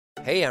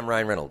Hey, I'm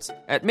Ryan Reynolds.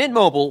 At Mint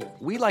Mobile,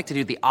 we like to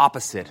do the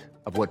opposite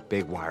of what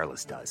Big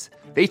Wireless does.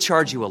 They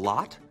charge you a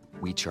lot,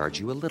 we charge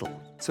you a little.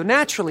 So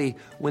naturally,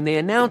 when they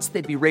announced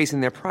they'd be raising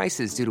their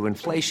prices due to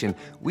inflation,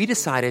 we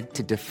decided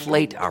to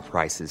deflate our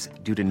prices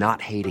due to not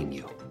hating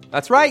you.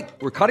 That's right.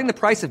 We're cutting the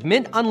price of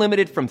Mint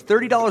Unlimited from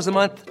 $30 a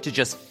month to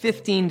just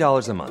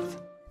 $15 a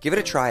month. Give it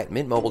a try at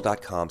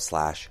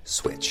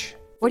mintmobile.com/switch.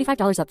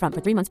 $45 up front for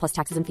 3 months plus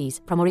taxes and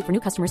fees. Promo rate for new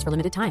customers for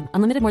limited time.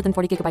 Unlimited more than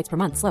 40 gigabytes per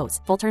month. Slows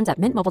full terms at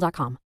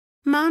mintmobile.com.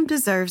 Mom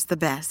deserves the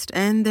best,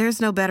 and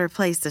there's no better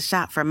place to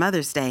shop for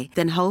Mother's Day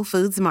than Whole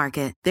Foods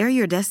Market. They're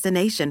your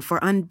destination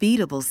for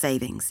unbeatable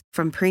savings,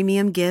 from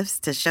premium gifts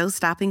to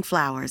show-stopping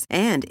flowers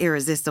and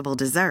irresistible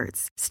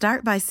desserts.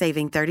 Start by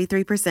saving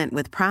 33%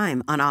 with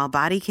Prime on all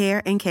body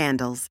care and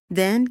candles.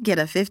 Then get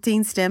a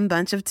 15-stem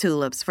bunch of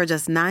tulips for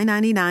just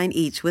 $9.99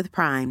 each with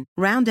Prime.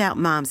 Round out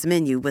Mom's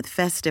menu with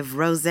festive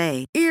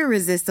rosé,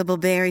 irresistible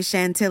berry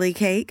chantilly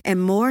cake,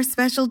 and more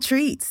special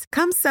treats.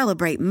 Come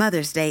celebrate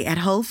Mother's Day at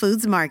Whole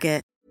Foods Market.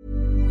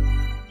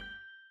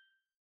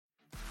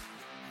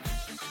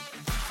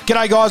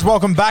 G'day guys,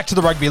 welcome back to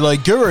the Rugby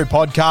League Guru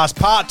podcast,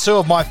 part 2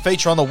 of my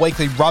feature on the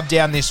weekly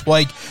rubdown this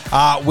week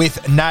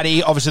with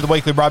Natty. Obviously the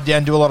weekly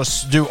rubdown do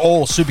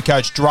all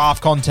Supercoach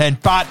draft content,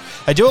 but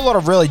they do a lot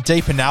of really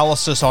deep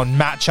analysis on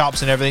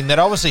matchups and everything that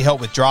obviously help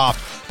with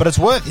draft, but it's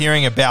worth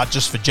hearing about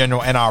just for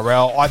general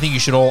NRL. I think you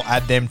should all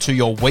add them to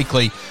your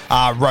weekly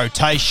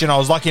rotation. I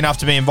was lucky enough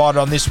to be invited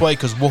on this week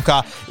because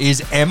Wooker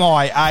is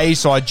MIA,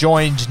 so I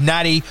joined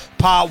Natty.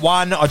 Part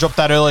 1, I dropped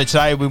that earlier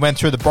today. We went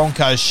through the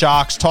Broncos,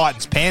 Sharks,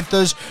 Titans,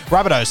 Panthers,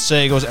 Rabbitohs,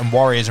 Seagulls, and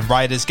Warriors and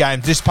Raiders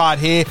games. This part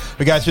here,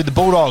 we go through the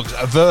Bulldogs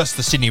versus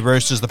the Sydney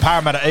Roosters, the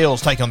Parramatta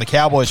Eels taking on the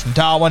Cowboys from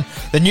Darwin,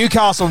 the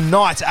Newcastle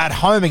Knights at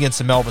home against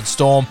the Melbourne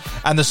Storm,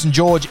 and the St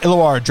George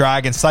Illawarra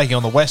Dragons taking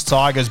on the West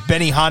Tigers.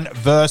 Benny Hunt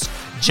versus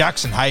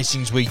Jackson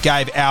Hastings. We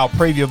gave our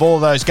preview of all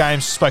of those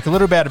games, spoke a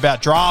little bit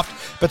about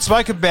draft, but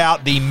spoke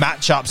about the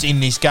matchups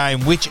in this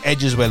game, which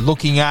edges we're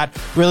looking at.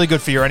 Really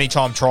good for your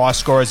anytime try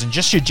scorers and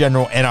just your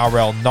general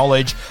NRL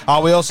knowledge.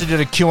 We also did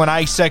a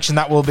Q&A section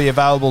that will be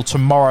available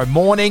tomorrow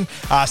morning,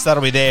 so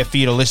that'll be there for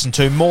you to listen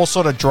to. More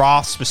sort of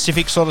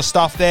draft-specific sort of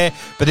stuff there,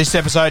 but this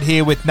episode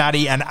here with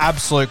Natty, an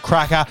absolute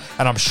cracker,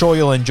 and I'm sure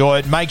you'll enjoy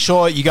it. Make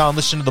sure you go and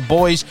listen to the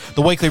boys.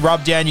 The Weekly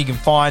Rubdown, you can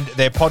find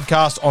their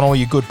podcast on all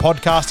your good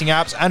podcasting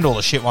apps and all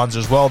the shit ones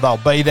as well. They'll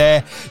be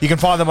there. You can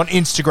find them on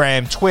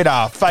Instagram, Twitter,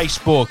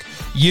 Facebook,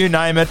 you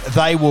name it,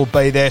 they will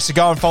be there. So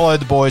go and follow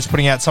the boys,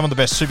 putting out some of the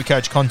best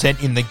Supercoach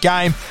content in the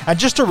game, and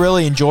just a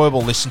really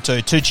enjoyable listen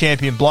to. Two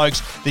champion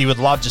blokes that you would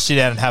love to sit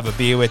down and have a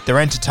beer with. They're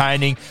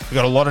entertaining. They've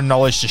got a lot of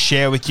knowledge to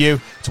share with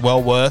you. It's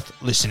well worth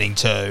listening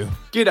to.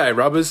 G'day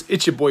rubbers,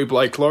 it's your boy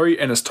Blake Laurie,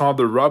 and it's time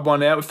to rub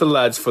one out with the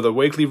lads for the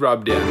Weekly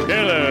Rubdown.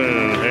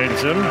 Hello,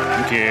 handsome.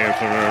 Care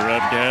for a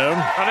rubdown?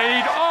 And I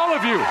need all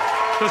of you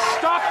to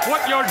stop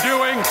what you're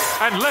doing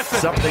and listen.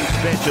 Something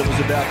special is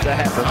about to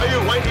happen. Are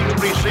you waiting to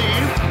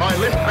receive my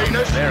limp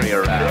penis? Very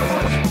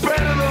aroused.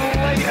 Better than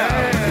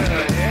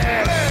later.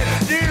 Yeah.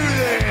 Let's do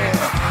this.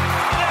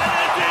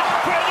 That is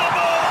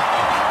incredible.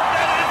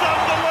 That is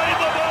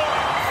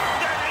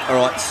unbelievable.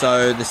 All right,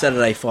 so the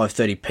Saturday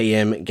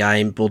 5:30pm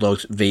game,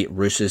 Bulldogs v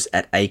Roosters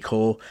at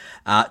Accor.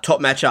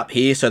 Top matchup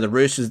here. So the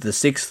Roosters, the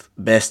 6th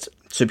best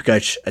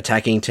Supercoach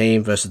attacking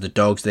team versus the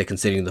Dogs. They're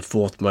conceding the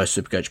 4th most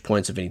Supercoach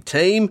points of any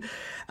team.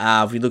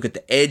 If we look at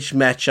the edge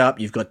matchup,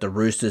 you've got the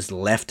Roosters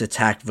left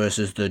attack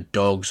versus the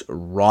Dogs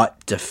right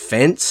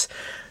defence.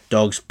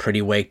 Dogs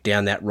pretty weak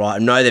down that right. I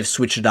know they've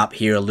switched it up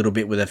here a little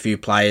bit with a few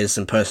players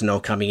and personnel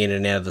coming in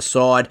and out of the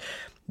side,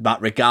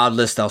 but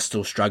regardless, they'll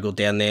still struggle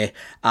down there.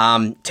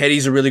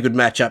 Teddy's a really good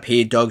matchup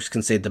here. Dogs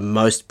concede the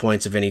most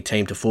points of any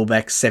team to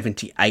fullback,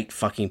 78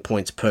 fucking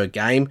points per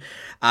game.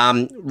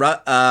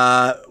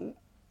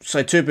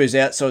 So Tupu's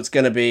out, so it's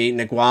going to be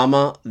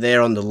Nguama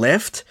there on the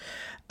left.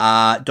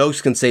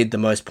 Dogs concede the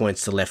most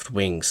points to left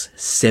wings,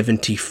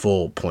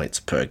 74 points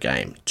per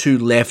game. 2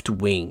 left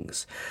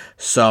wings.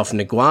 So if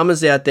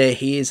Nguama's out there,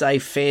 he is a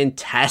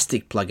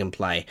fantastic plug and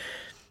play.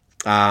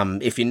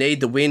 If you need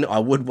the win, I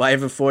would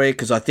waiver for you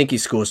because I think he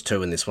scores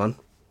 2 in this one.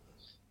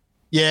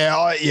 I'm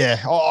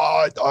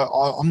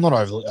not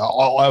overly. I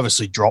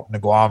obviously dropped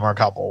Nguama a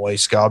couple of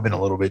weeks ago. I've been a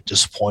little bit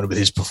disappointed with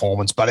his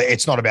performance, but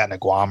it's not about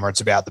Nguama.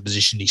 It's about the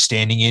position he's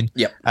standing in.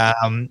 Yep.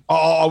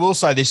 I will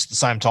say this at the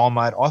same time,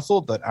 mate. I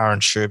thought that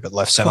Aaron Schubert at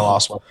left centre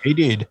last week. He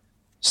did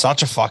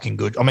such a fucking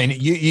good. I mean,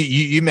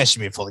 you messaged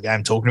me before the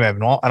game talking about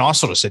him, and I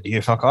sort of said to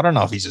you, "Fuck, I don't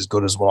know if he's as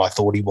good as what I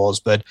thought he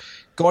was," but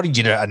God, he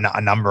did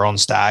a number on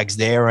Stags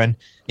there, and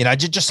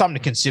just something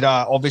to consider.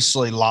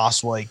 Obviously,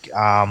 last week,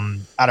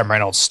 Adam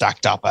Reynolds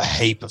stacked up a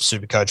heap of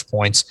Supercoach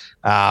points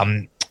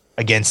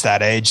against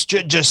that edge.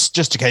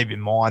 Just to keep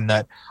in mind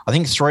that I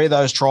think 3 of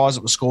those tries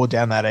that were scored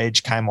down that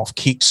edge came off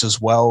kicks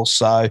as well.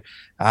 So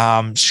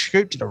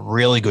Scoop did a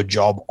really good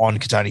job on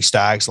Katoni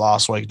Staggs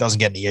last week. It doesn't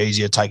get any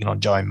easier taking on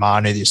Joey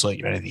Manu this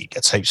week. It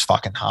gets heaps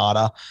fucking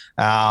harder.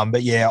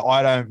 But yeah,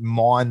 I don't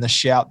mind the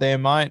shout there,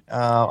 mate.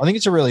 I think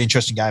it's a really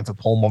interesting game for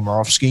Paul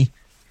Momirovski.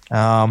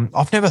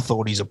 I've never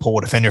thought he's a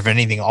poor defender. If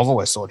anything, I've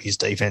always thought his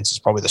defense is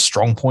probably the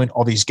strong point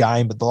of his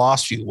game. But the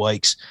last few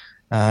weeks,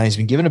 he's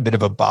been given a bit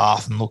of a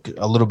bath and look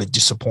a little bit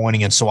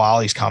disappointing. And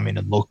Suwali's come in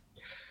and looked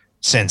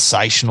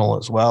sensational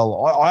as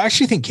well. I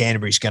actually think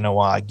Canterbury's going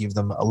to give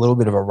them a little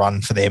bit of a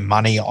run for their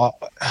money.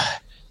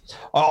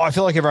 I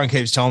feel like everyone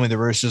keeps telling me the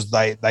Roosters,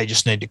 they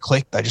just need to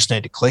click. They just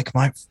need to click,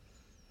 mate.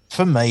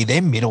 For me,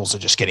 their middles are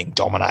just getting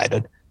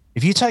dominated.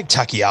 If you take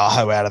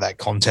Takiaho out of that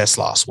contest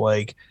last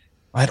week,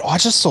 mate, I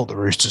just thought the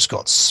Roosters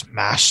got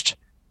smashed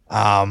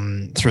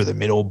through the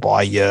middle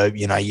by your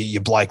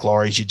Blake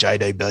Lawries, your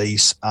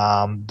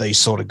JDBs, these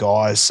sort of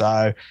guys.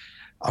 So,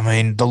 I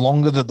mean, the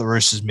longer that the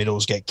Roosters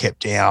middles get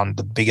kept down,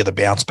 the bigger the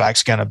bounce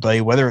back's going to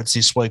be. Whether it's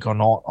this week or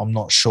not, I'm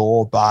not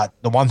sure. But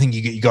the one thing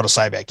you got to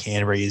say about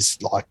Canterbury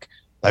is, like,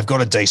 they've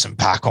got a decent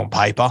pack on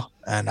paper,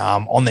 and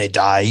on their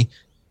day,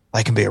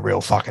 they can be a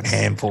real fucking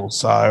handful.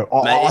 So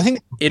Mate, I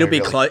think it'll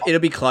be close. It'll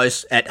be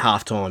close at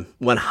halftime.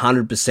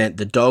 100%.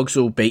 The Dogs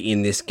will be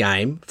in this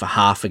game for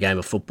half a game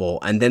of football,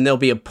 and then there'll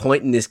be a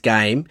point in this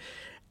game,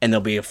 and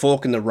there'll be a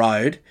fork in the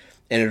road,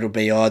 and it'll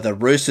be either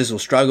Roosters will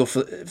struggle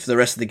for the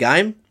rest of the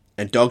game,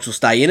 and Dogs will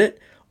stay in it,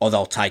 or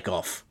they'll take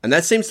off. And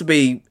that seems to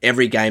be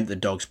every game the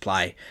Dogs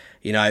play.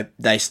 You know,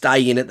 they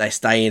stay in it,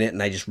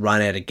 and they just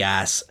run out of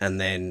gas,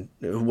 and then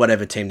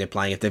whatever team they're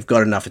playing, if they've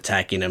got enough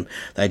attack in them,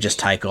 they just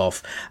take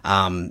off.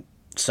 I'm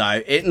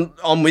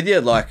with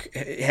you.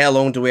 Like, how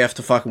long do we have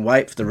to fucking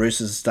wait for the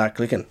Roosters to start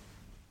clicking?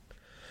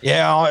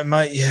 Yeah,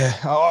 mate. Yeah,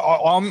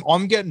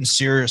 I'm getting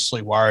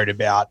seriously worried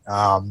about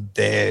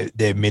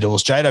their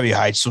middles.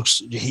 JWH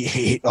looks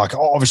like,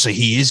 obviously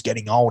he is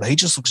getting old. He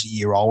just looks a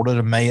year older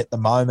than me at the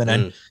moment,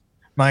 and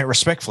mate,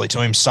 respectfully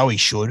to him, so he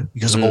should,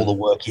 because of all the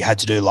work he had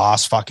to do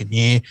last fucking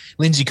year.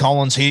 Lindsay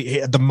Collins, he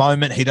at the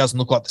moment, he doesn't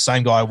look like the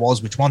same guy he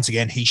was, which once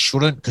again, he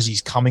shouldn't, because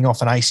he's coming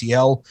off an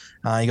ACL.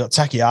 You got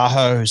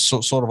Takiaho, who's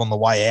sort of on the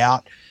way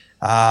out.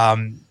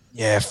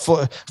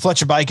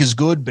 Fletcher Baker's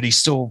good, but he's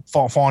still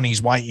finding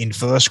his way in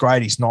first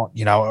grade. He's not,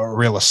 a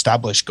real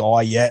established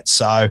guy yet.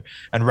 So,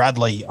 and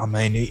Radley, I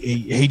mean,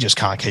 he just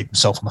can't keep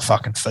himself on the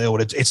fucking field.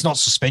 It's not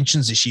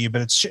suspensions this year,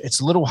 but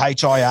it's little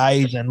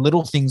HIAs and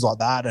little things like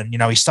that. And,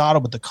 he started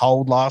with the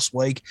cold last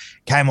week,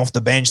 came off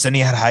the bench, then he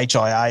had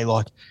HIA.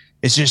 Like,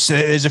 it's just,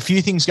 there's a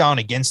few things going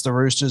against the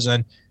Roosters.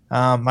 And,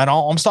 mate,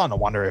 I'm starting to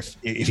wonder if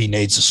he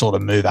needs to sort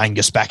of move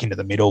Angus back into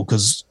the middle,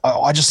 because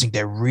I just think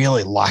they're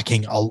really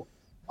lacking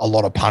a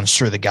lot of punch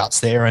through the guts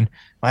there. And,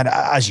 mate,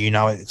 as you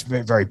know, it's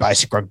very, very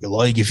basic rugby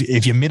league.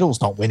 If your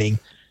middle's not winning,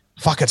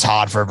 fuck, it's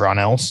hard for everyone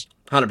else.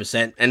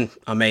 100%. And,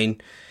 I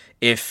mean,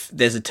 if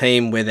there's a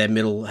team where their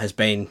middle has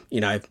been,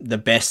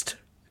 the best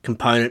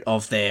component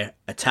of their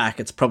attack,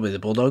 it's probably the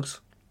Bulldogs.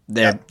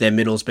 Their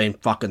middle's been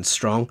fucking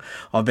strong.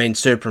 I've been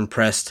super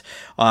impressed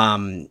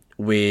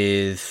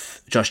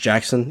with Josh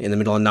Jackson in the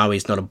middle. I know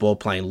he's not a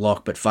ball-playing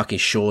lock, but fucking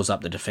shores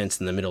up the defence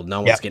in the middle.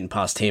 No one's getting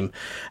past him.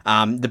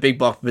 The big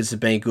blockers have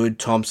been good.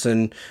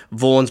 Thompson.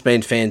 Vaughan's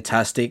been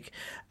fantastic.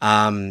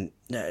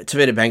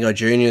 Tavita Bango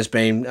Jr. has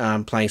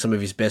been playing some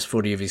of his best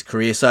footy of his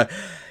career. So,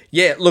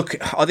 yeah, look,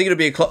 I think it'll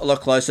be a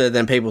lot closer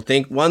than people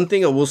think. One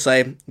thing I will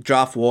say,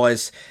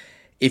 draft-wise,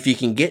 if you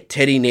can get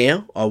Teddy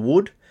now, I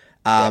would.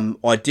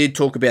 I did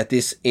talk about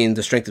this in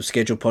the Strength of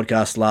Schedule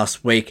podcast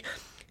last week,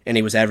 and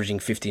he was averaging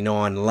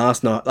 59.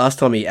 Last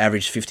time he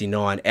averaged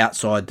 59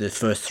 outside the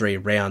first 3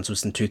 rounds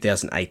was in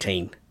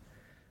 2018.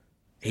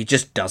 He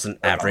just doesn't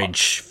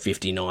average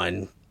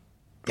 59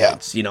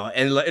 points,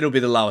 and it'll be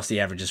the lowest he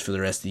averages for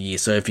the rest of the year.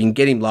 So if you can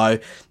get him low,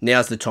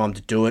 now's the time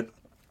to do it.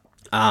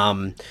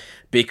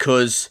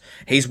 Because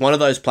he's one of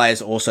those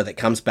players also that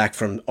comes back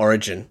from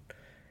Origin,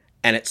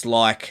 and it's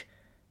like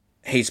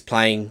he's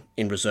playing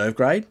in reserve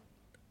grade.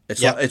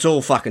 It's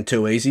all fucking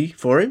too easy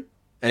for him,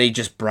 and he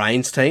just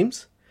brains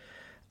teams.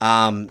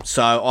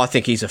 So I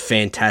think he's a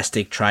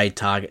fantastic trade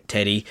target,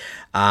 Teddy.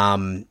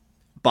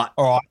 But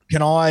all right,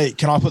 can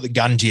I put the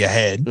gun to your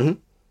head?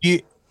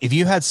 Mm-hmm. If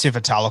you had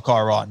Sifa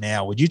Talakai right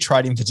now, would you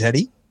trade him for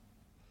Teddy?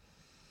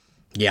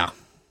 Yeah.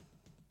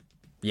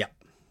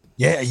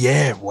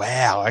 Yeah.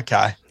 Wow.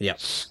 Okay. Yep.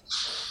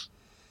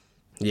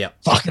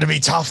 Fuck, it'd be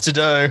tough to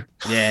do.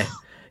 Yeah.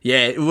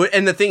 Yeah,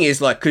 and the thing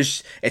is, like,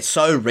 because it's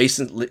so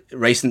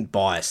recent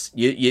bias,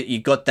 you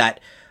got that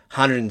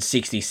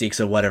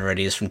 166 or whatever it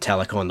is from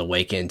Talakai on the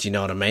weekend. You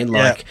know what I mean?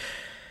 Like,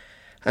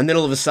 and then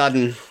all of a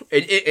sudden,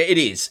 it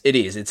is.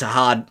 It's a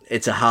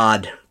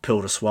hard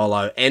pill to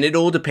swallow, and it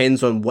all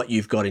depends on what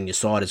you've got in your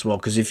side as well.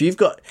 Because if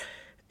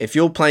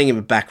you're playing him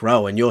a back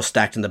row and you're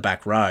stacked in the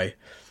back row,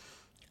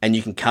 and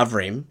you can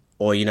cover him,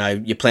 or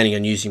you're planning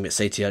on using him at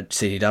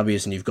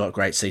CTWs and you've got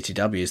great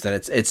CTWs, then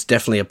it's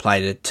definitely a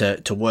play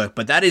to work.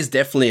 But that is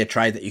definitely a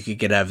trade that you could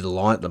get over the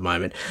line at the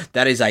moment.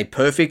 That is a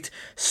perfect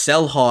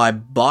sell high,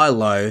 buy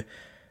low,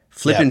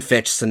 flip and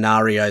fetch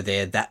scenario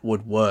there that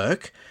would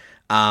work.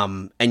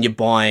 And you're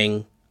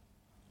buying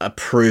a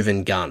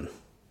proven gun.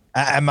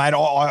 And mate,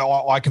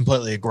 I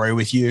completely agree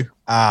with you.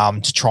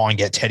 To try and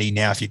get Teddy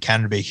now, if you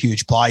can, to be a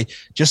huge play.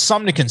 Just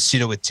something to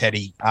consider with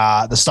Teddy.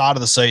 The start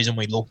of the season,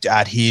 we looked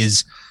at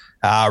his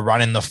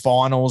run in the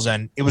finals,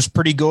 and it was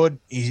pretty good.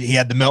 He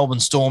had the Melbourne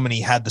Storm and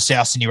he had the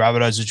South Sydney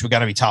Rabbitohs, which were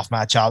going to be tough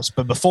matchups.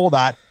 But before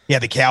that, he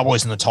had the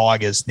Cowboys and the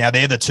Tigers. Now,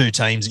 they're the two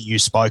teams that you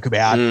spoke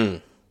about.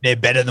 They're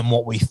better than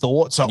what we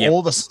thought. So all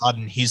of a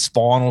sudden, his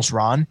finals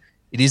run,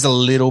 it is a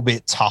little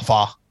bit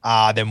tougher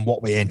than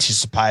what we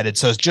anticipated.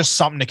 So it's just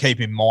something to keep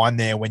in mind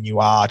there when you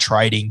are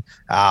trading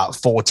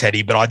for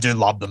Teddy. But I do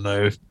love the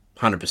move.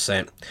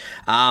 100%.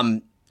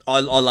 I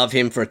love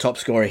him for a top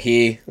scorer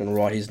here. I'm going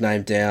to write his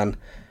name down.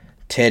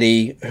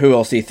 Teddy. Who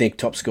else do you think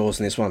top scores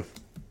in this one?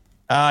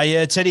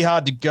 Teddy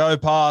hard to go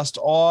past.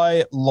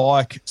 I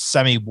like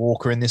Sammy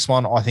Walker in this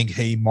one. I think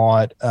he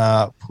might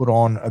put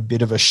on a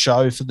bit of a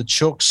show for the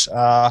Chooks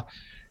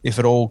if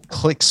it all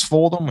clicks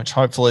for them, which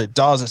hopefully it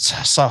does.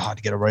 It's so hard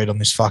to get a read on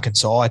this fucking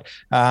side.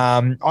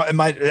 And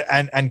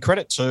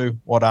credit to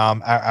what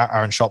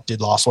Aaron Schopp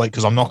did last week,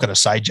 because I'm not going to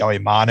say Joey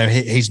Manu.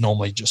 He's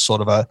normally just sort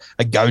of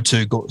a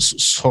go-to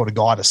sort of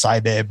guy to say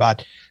there,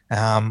 but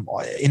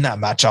in that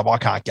matchup, I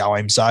can't go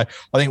him. So I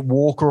think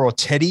Walker or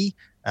Teddy,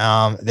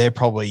 they're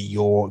probably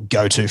your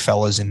go-to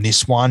fellas in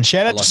this one.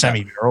 Shout out to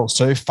Sammy Verrills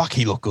too. Fuck,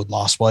 he looked good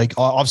last week.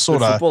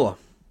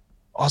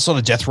 I sort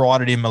of death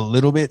rided him a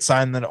little bit,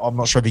 saying that I'm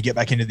not sure if he'd get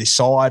back into this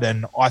side.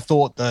 And I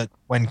thought that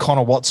when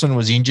Connor Watson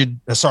was injured,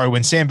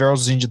 when Sam Verrills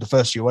was injured the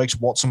first few weeks,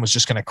 Watson was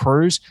just going to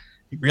cruise.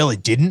 He really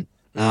didn't.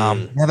 Now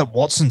that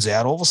Watson's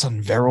out, all of a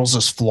sudden Verrills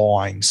is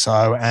flying.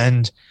 So,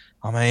 and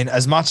I mean,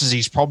 as much as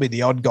he's probably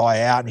the odd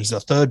guy out and he's the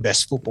third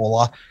best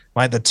footballer,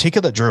 mate, the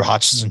ticker that Drew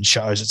Hutchison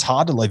shows, it's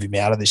hard to leave him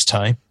out of this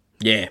team.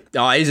 Yeah,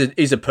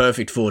 he's a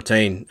perfect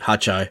 14,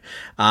 Hutcho.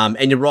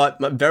 And you're right,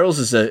 Verrills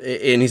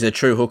he's a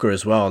true hooker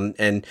as well.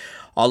 And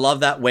I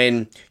love that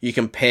when you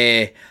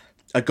compare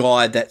a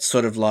guy that's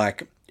sort of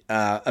like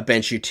a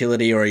bench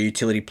utility or a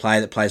utility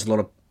player that plays a lot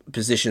of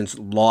positions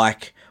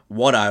like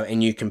Watto,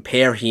 and you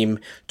compare him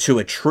to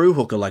a true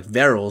hooker like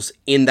Verrills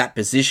in that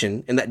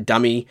position, in that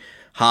dummy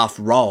half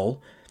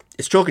role.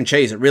 It's chalk and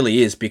cheese, it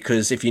really is,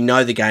 because if you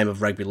know the game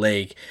of rugby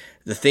league,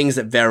 the things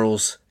that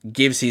Verrills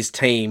gives his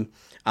team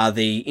are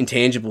the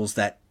intangibles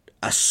that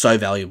are so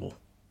valuable.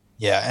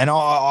 Yeah, and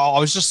I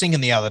was just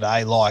thinking the other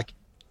day, like,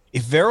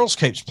 if Verrills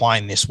keeps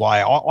playing this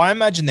way, I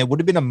imagine there would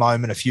have been a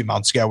moment a few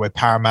months ago where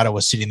Parramatta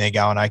was sitting there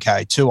going,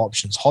 okay, two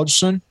options,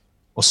 Hodgson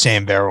or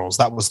Sam Verrills.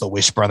 That was the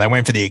whisper, and they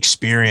went for the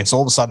experience.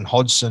 All of a sudden,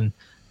 Hodgson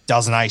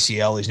does an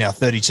ACL. He's now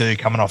 32,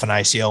 coming off an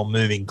ACL,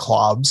 moving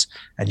clubs,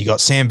 and you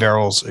got Sam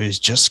Verrills, who's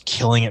just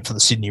killing it for the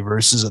Sydney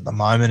Roosters at the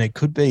moment. It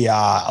could be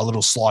a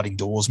little sliding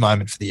doors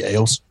moment for the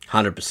Eels.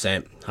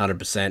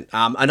 100%.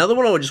 Another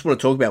one I just want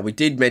to talk about, we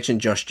did mention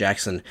Josh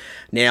Jackson.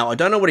 Now, I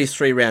don't know what his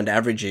 3-round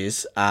average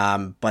is,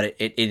 but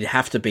it'd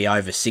have to be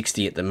over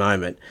 60 at the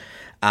moment.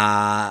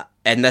 And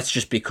that's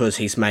just because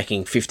he's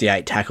making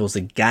 58 tackles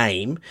a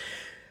game.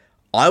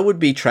 I would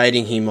be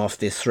trading him off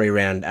this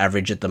 3-round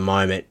average at the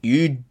moment.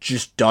 You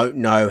just don't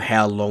know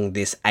how long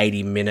this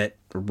 80-minute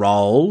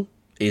role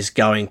is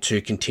going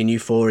to continue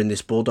for in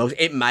this Bulldogs.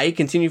 It may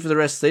continue for the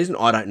rest of the season.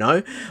 I don't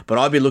know. But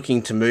I'd be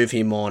looking to move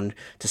him on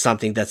to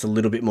something that's a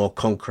little bit more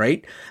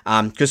concrete.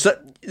 Because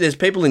there's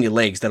people in your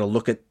leagues that'll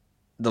look at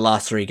the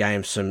last 3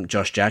 games from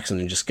Josh Jackson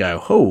and just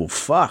go, oh,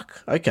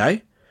 fuck,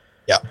 okay.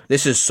 Yeah.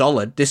 This is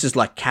solid. This is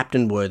like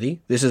captain worthy.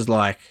 This is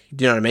like,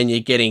 do you know what I mean? You're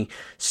getting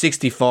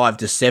 65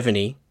 to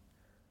 70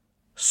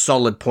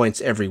 solid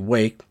points every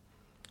week.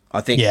 I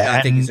think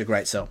he's a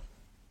great sell.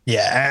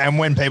 Yeah, and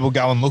when people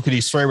go and look at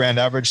his 3-round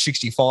average,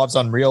 65's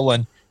unreal,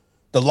 and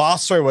the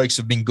last 3 weeks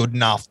have been good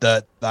enough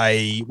that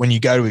when you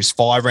go to his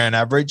 5-round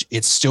average,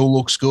 it still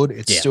looks good.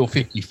 It's still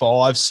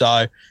 55.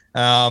 So,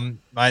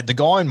 mate, the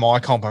guy in my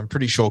comp, I'm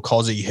pretty sure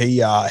Cozzy,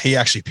 he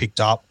actually picked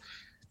up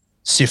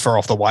Siffer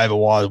off the waiver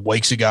wire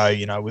weeks ago,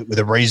 you know, with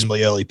a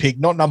reasonably early pick.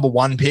 Not number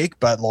 1 pick,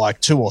 but like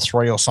 2 or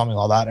 3 or something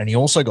like that. And he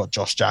also got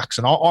Josh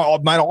Jackson.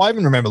 I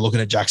even remember looking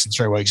at Jackson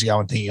 3 weeks ago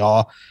and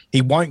thinking,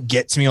 he won't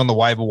get to me on the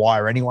waiver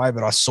wire anyway,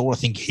 but I sort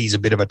of think he's a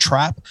bit of a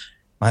trap.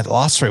 Mate, the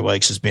last 3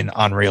 weeks has been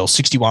unreal.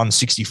 61,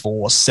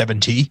 64,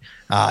 70.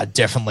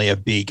 Definitely a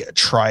big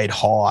trade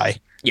high.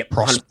 Yep,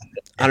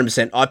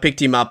 100%. I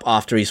picked him up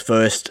after his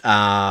first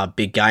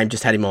big game,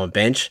 just had him on a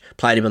bench,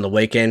 played him on the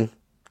weekend,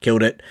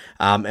 killed it,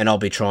 and I'll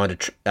be trying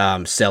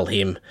to sell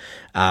him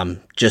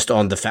just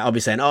on the fact. I'll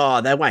be saying,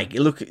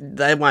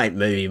 they won't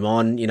move him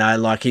on. You know,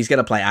 like he's going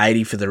to play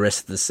 80 for the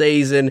rest of the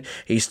season.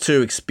 He's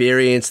too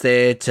experienced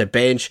there to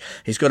bench.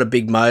 He's got a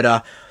big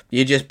motor.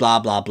 You just blah,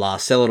 blah, blah.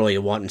 Sell it all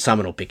you want and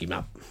someone will pick him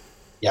up.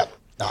 Yep.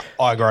 No,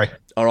 I agree.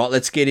 All right,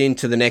 let's get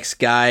into the next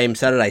game.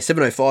 Saturday,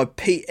 7:05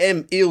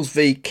 p.m. Eels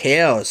v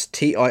Cows,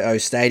 TIO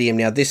Stadium.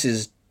 Now, this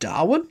is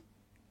Darwin?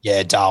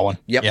 Yeah, Darwin.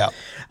 Yep.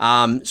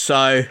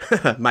 So,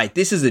 mate,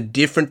 this is a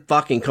different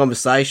fucking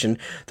conversation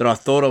that I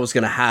thought I was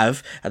going to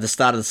have at the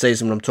start of the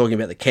season when I'm talking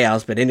about the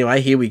Cows. But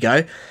anyway, here we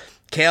go.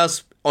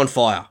 Cows on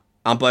fire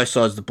on both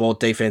sides of the ball,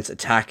 defense,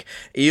 attack.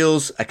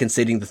 Eels are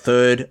conceding the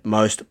 3rd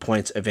most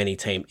points of any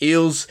team.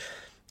 Eels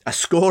are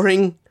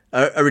scoring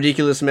a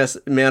ridiculous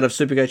amount of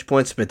Supercoach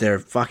points, but they're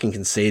fucking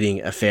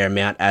conceding a fair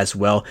amount as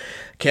well.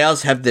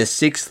 Cows have their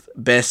 6th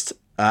best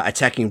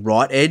attacking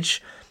right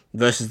edge.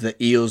 versus the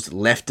Eels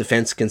left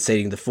defence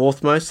conceding the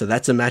fourth most, so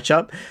that's a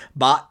matchup.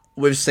 But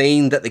we've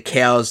seen that the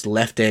Cows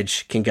left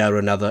edge can go to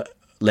another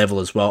level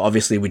as well.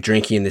 Obviously, with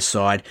Drinky in this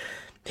side,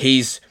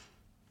 he's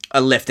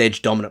a left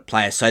edge dominant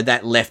player, so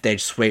that left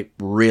edge sweep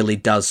really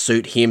does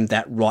suit him.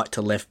 That right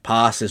to left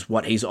pass is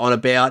what he's on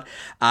about.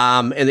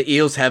 And the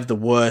Eels have the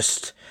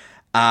worst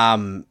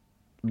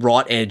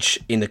right edge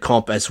in the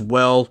comp as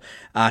well,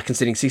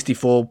 conceding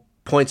 64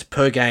 points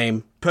per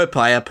game, per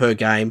player per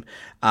game.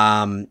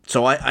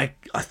 So I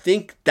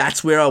think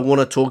that's where I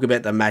want to talk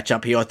about the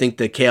matchup here. I think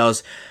the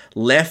Cows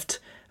left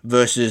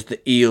versus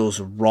the Eels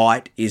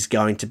right is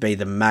going to be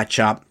the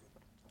matchup.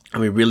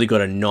 And we really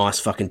got a nice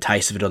fucking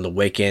taste of it on the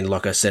weekend.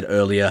 Like I said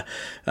earlier,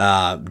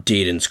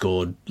 Dearden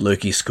scored,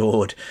 Lukey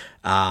scored,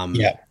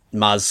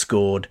 Muzz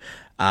scored.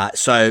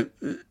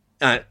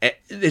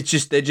 It's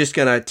just they're just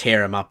going to tear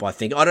them up, I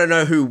think. I don't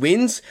know who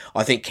wins.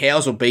 I think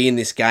Cows will be in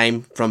this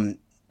game from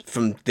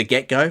the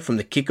get-go, from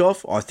the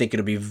kickoff. I think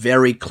it'll be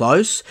very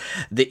close.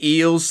 The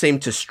Eels seem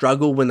to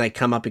struggle when they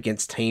come up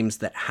against teams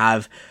that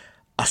have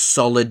a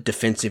solid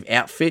defensive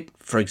outfit.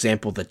 For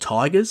example, the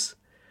Tigers.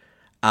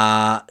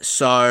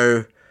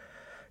 So,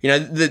 you know,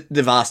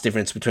 the vast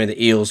difference between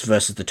the Eels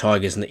versus the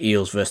Tigers and the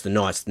Eels versus the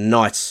Knights. The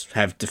Knights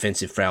have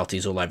defensive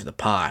frailties all over the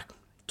park.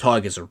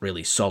 Tigers are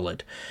really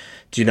solid.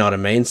 Do you know what I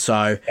mean?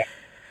 So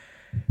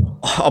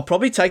I'll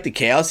probably take the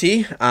Cows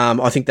here.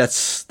 I think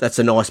that's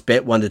a nice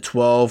bet,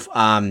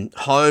 1-12.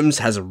 Holmes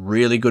has a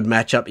really good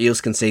matchup.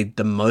 Eels concede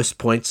the most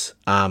points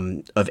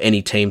of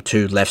any team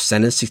to left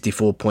centres,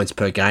 64 points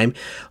per game.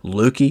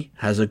 Lukey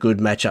has a good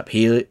matchup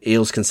here.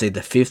 Eels concede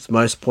the fifth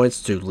most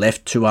points to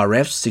left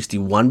 2RFs,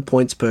 61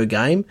 points per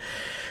game.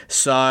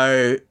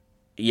 So,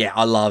 yeah,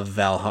 I love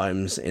Val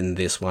Holmes in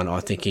this one. I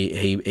think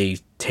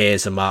he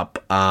tears them up.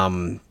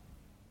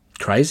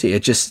 Crazy.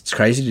 It's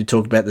crazy to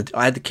talk about.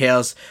 I had the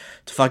Cows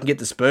to fucking get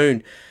the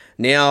spoon.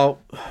 Now,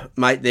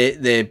 mate,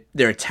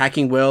 they're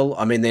attacking well.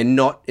 I mean, they're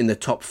not in the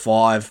top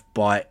 5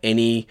 by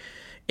any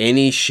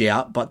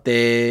shout, but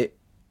they're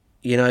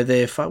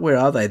where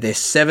are they? They're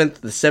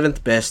the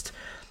seventh best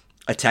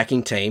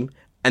attacking team,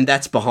 and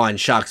that's behind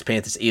Sharks,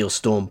 Panthers, Eels,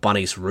 Storm,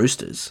 Bunnies,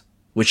 Roosters,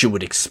 which you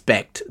would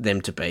expect them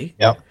to be.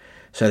 Yep.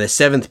 So they're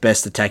 7th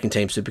best attacking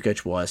team,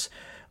 Supercoach wise,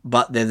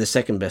 but they're the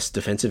 2nd best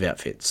defensive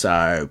outfit.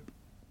 So,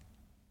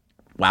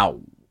 wow.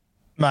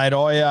 Mate,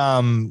 I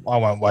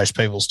won't waste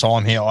people's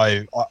time here.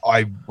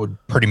 I would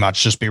pretty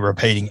much just be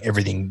repeating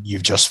everything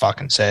you've just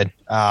fucking said.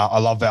 I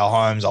love Val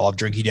Holmes. I love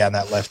Drinky down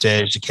that left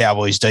edge. The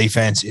Cowboys'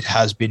 defense, it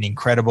has been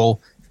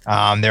incredible.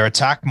 Their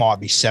attack might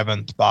be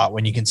 7th, but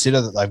when you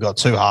consider that they've got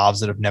 2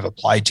 halves that have never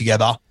played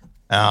together,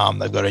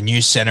 they've got a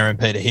new centre in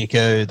Peter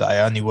Hiku. They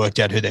only worked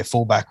out who their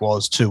fullback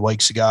was 2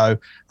 weeks ago.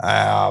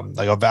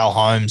 They got Val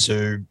Holmes,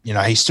 who, you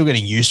know, he's still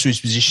getting used to his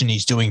position.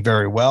 He's doing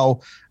very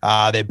well.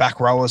 Their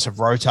back rowers have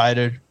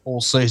rotated all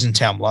season.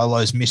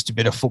 Taumalo's missed a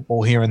bit of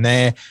football here and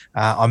there.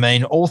 I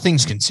mean, all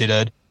things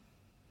considered,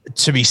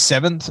 to be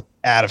 7th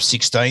out of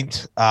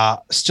 16th,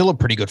 still a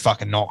pretty good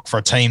fucking knock for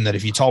a team that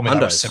if you told me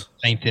that was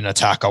 17th in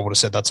attack, I would have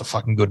said that's a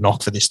fucking good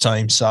knock for this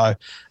team. So,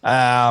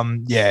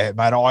 yeah,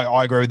 mate,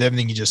 I agree with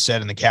everything you just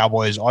said. And the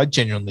Cowboys, I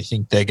genuinely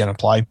think they're going to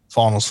play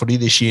finals footy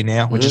this year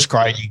now, which is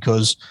crazy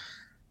because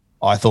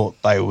I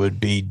thought they would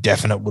be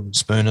definite wooden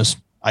spooners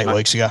 8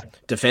 weeks ago.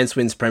 Defence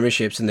wins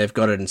premierships, and they've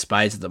got it in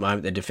spades at the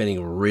moment. They're defending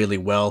really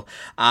well.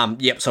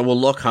 So we'll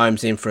lock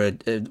Holmes in for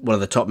one of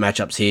the top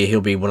matchups here.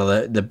 He'll be one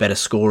of the better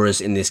scorers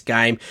in this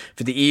game.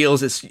 For the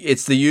Eels,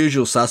 it's the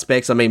usual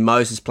suspects. I mean,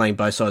 Moses playing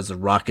both sides of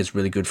the ruck is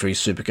really good for his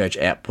Supercoach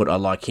output. I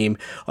like him.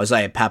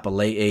 Isaiah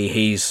Papali'i,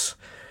 he's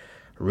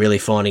really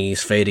finding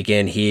his feet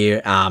again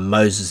here.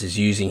 Moses is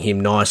using him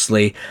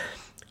nicely.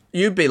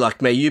 You'd be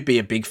like me. You'd be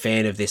a big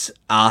fan of this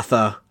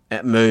Arthur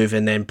move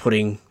and then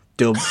putting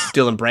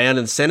Dylan Brown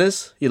in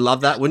centres. You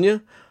love that, wouldn't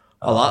you?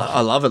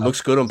 I love it.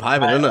 Looks good on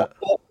paper, doesn't it?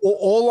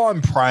 All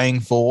I'm praying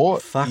for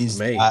is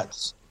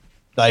that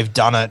they've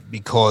done it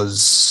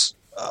because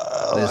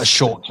a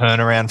short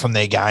turnaround from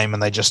their game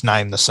and they just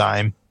name the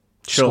same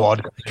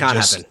squad.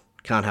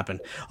 Can't happen.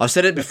 I've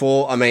said it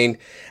before. I mean,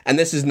 and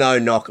this is no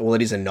knock. Well,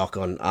 it is a knock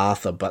on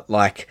Arthur, but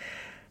like,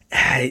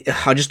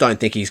 I just don't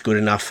think he's good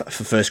enough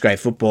for first grade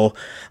football.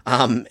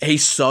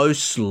 He's so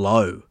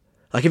slow.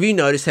 Like, have you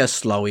noticed how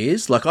slow he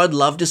is? Like, I'd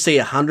love to see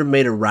a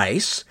 100-metre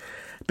race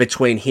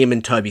between him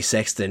and Toby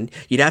Sexton.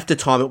 You'd have to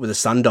time it with a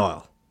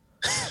sundial.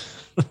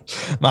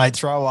 Mate,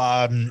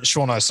 throw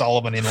Sean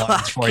O'Sullivan in lane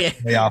 3.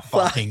 We are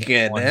fucking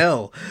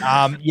hell.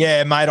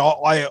 Yeah, mate,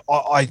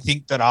 I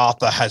think that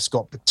Arthur has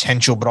got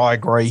potential, but I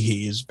agree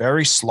he is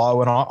very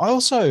slow. And I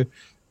also,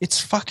 it's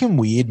fucking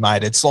weird,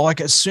 mate. It's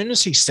like as soon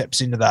as he steps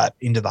into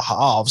the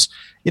halves,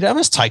 it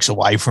almost takes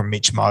away from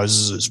Mitch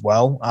Moses as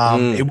well.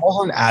 It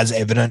wasn't as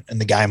evident in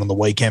the game on the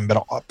weekend,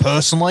 but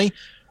personally,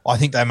 I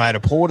think they made a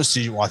poor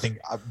decision. Well, I think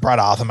Brad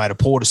Arthur made a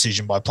poor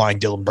decision by playing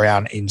Dylan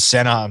Brown in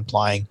centre and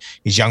playing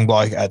his young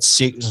bloke at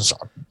 6.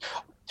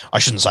 I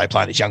shouldn't say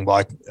playing his young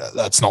bloke.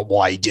 That's not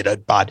why he did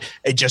it, but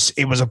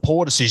it was a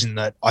poor decision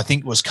that I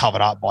think was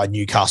covered up by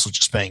Newcastle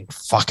just being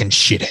fucking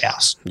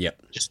shithouse. Yep.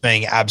 Just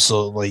being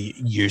absolutely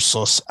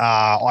useless.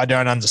 I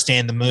don't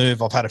understand the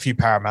move. I've had a few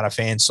Parramatta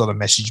fans sort of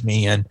message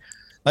me and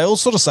they all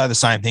sort of say the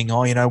same thing.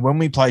 Oh, when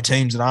we play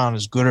teams that aren't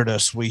as good at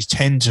us, we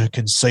tend to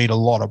concede a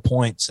lot of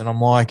points. And I'm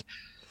like,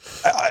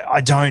 I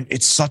don't.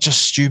 It's such a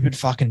stupid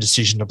fucking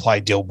decision to play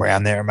Dill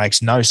Brown there. It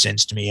makes no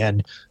sense to me.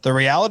 And the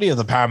reality of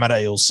the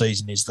Parramatta Eels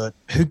season is that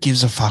who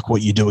gives a fuck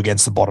what you do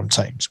against the bottom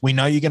teams? We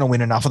know you're going to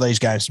win enough of these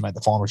games to make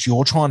the finals.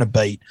 You're trying to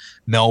beat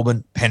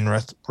Melbourne,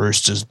 Penrith,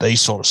 Roosters,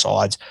 these sort of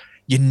sides.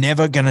 You're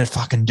never going to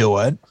fucking do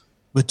it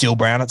with Dill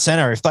Brown at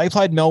centre. If they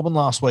played Melbourne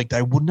last week,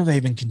 they wouldn't have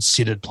even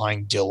considered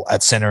playing Dill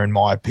at centre, in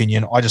my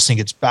opinion. I just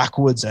think it's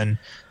backwards and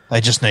they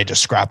just need to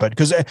scrap it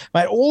because,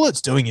 mate, all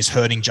it's doing is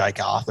hurting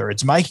Jake Arthur.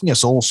 It's making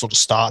us all sort of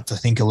start to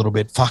think a little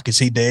bit, fuck, is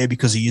he there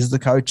because he is the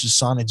coach's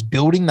son? It's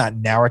building that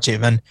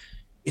narrative and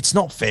it's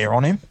not fair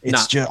on him.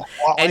 It's just,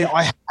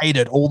 I hate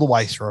it all the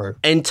way through.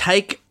 And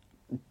take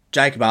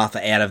Jacob Arthur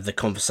out of the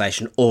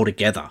conversation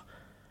altogether.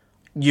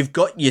 You've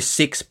got your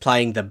 6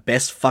 playing the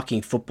best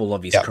fucking football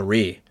of his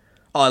career.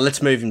 Oh,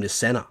 let's move him to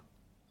centre.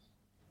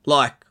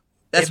 Like,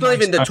 that's not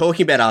even the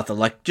talking about Arthur.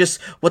 Like,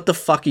 just what the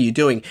fuck are you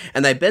doing?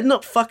 And they better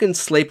not fucking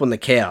sleep on the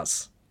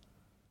cows.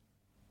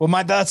 Well,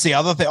 mate, that's the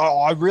other thing.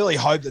 I really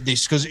hope that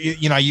this, because,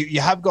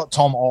 you have got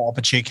Tom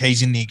Opachik.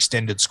 He's in the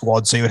extended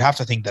squad, so you would have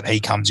to think that he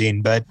comes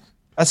in. But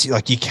that's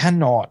like, you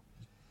cannot.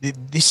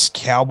 This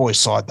Cowboys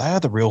side, they are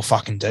the real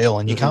fucking deal,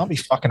 and you can't be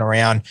fucking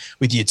around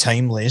with your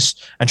team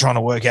list and trying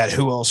to work out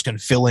who else can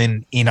fill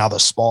in other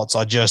spots.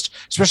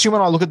 Especially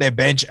when I look at their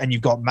bench and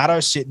you've got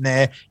Matto sitting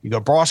there, you've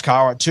got Bryce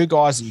Cartwright, 2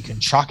 guys that you can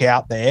chuck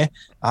out there.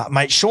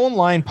 Mate, Sean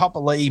Lane,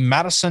 Papali'i,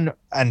 Madison,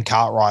 and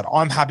Cartwright.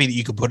 I'm happy that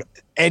you could put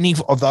any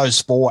of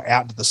those 4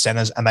 out to the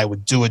centres and they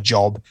would do a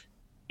job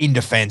in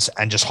defence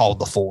and just hold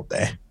the fort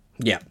there.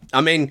 Yeah.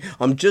 I mean,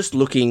 I'm just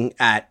looking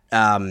at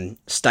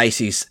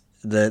Stacey's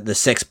the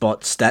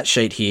Sexbot stat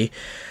sheet here.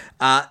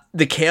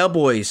 The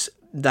Cowboys,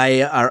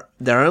 they're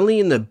only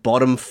in the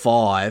bottom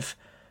 5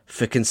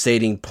 for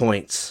conceding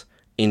points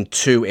in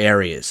 2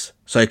 areas.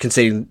 So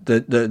conceding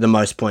the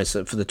most points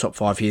for the top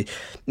 5 here,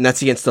 and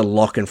that's against the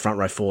lock and front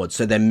row forward.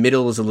 So their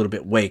middle is a little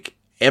bit weak.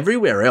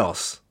 Everywhere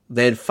else,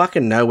 they're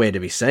fucking nowhere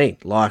to be seen.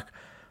 Like,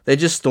 they're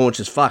just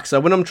staunch as fuck. So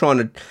when I'm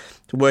trying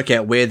to work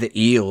out where the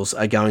Eels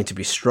are going to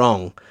be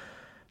strong,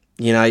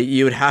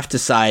 you would have to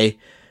say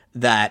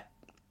that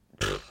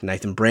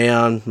Nathan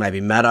Brown,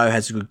 maybe Maddo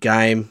has a good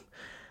game.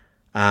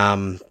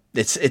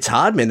 It's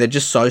hard, man. They're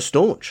just so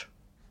staunch.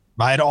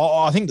 Mate,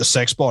 I think the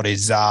sex spot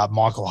is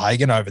Michael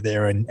Hagan over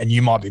there, and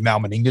you might be Mal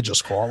Meninga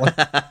just quietly.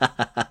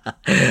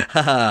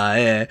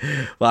 Yeah.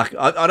 Like,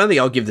 I don't think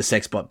I'll give the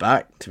sex spot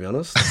back, to be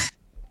honest.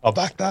 I'll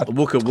back that.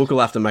 Wook will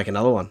have to make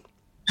another one.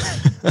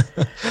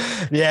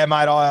 Yeah,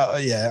 mate.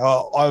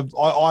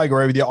 I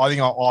agree with you. I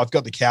think I've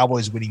got the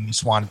Cowboys winning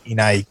this one in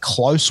a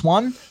close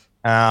one.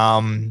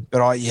 But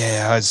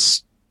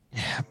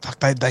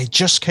they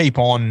just keep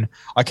on.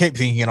 I keep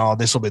thinking,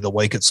 this will be the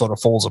week it sort of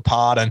falls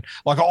apart. And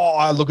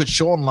I look at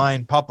Sean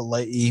Lane,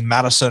 Papali'i,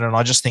 Madison, and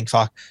I just think,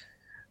 fuck,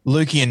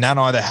 Lukey and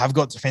Nanai, they have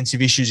got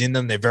defensive issues in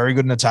them. They're very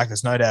good in attack.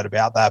 There's no doubt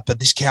about that. But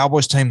this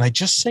Cowboys team, they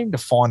just seem to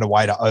find a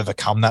way to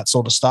overcome that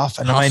sort of stuff.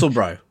 And hustle,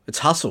 bro. It's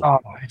hustle. Oh,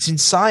 it's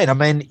insane. I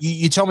mean,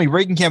 you tell me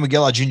Regan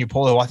Campbell-Gillard, Junior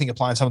Paul, who I think are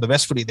playing some of the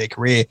best footy of their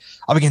career,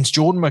 up against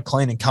Jordan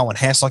McLean and Cohen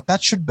Hess,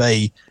 that should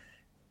be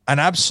an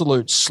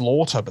absolute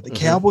slaughter. But the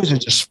Cowboys are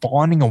just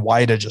finding a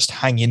way to just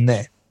hang in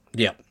there.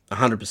 Yeah,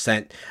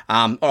 100%.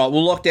 All right,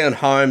 we'll lock down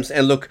Holmes.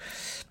 And look,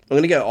 I'm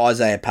going to go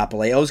Isaiah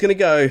Papali'i. I was going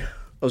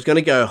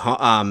to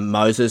go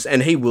Moses,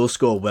 and he will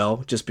score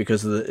well just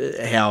because of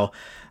how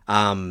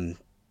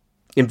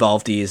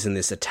involved he is in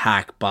this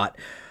attack. But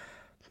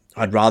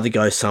I'd rather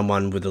go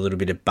someone with a little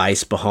bit of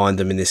base behind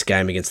them in this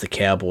game against the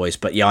Cowboys.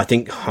 But yeah, I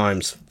think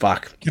Holmes,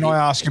 fuck. Can I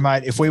ask you,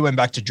 mate, if we went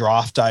back to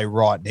draft day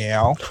right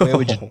now, where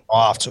would you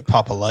draft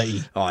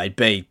Papali'i? Oh,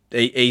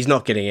 he's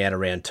not getting out of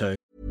round 2.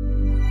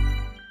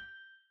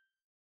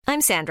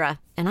 I'm Sandra,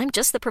 and I'm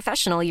just the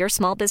professional your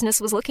small business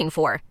was looking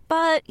for.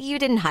 But you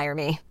didn't hire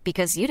me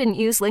because you didn't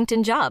use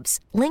LinkedIn Jobs.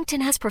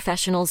 LinkedIn has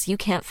professionals you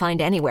can't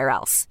find anywhere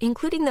else,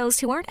 including those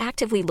who aren't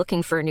actively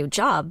looking for a new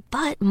job,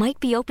 but might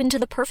be open to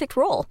the perfect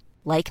role,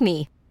 like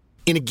me.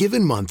 In a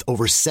given month,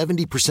 over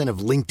 70% of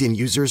LinkedIn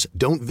users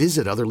don't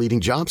visit other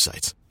leading job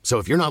sites. So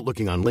if you're not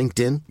looking on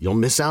LinkedIn, you'll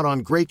miss out on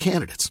great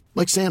candidates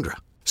like Sandra.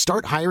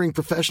 Start hiring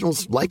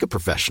professionals like a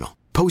professional.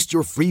 Post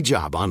your free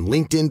job on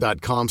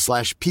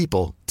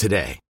linkedin.com/people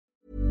today.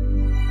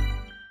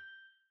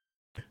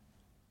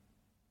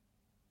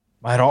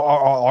 Mate,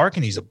 I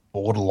reckon he's a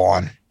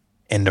borderline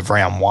end of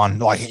round 1.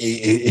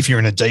 If you're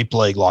in a deep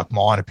league like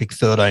mine, a pick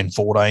 13,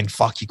 14,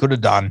 fuck, you could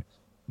have done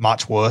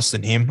much worse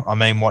than him. I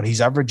mean,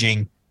 he's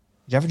averaging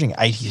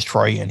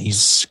 83 and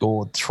he's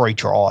scored 3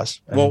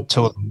 tries. And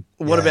 2 of them.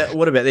 What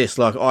about this?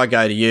 I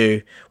go to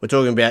you, we're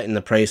talking about in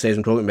the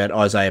preseason, talking about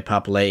Isaiah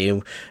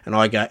Papali'i, and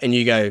I go, and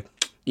you go,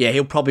 yeah,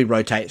 he'll probably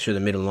rotate through the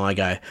middle, and I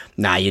go,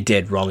 nah, you're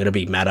dead wrong. It'll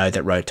be Maddo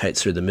that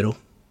rotates through the middle.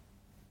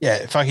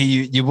 Yeah, fucking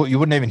you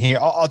wouldn't even hear.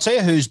 I'll tell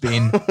you who's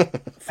been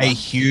a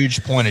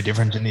huge point of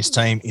difference in this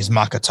team is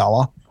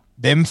Makatoa.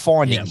 Them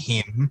finding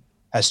him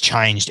has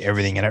changed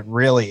everything, and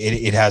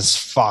it has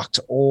fucked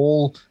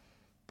all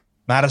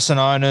Madison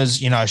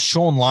owners. You know,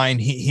 Sean Lane,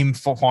 him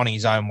finding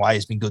his own way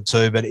has been good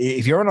too. But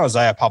if you're an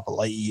Isaiah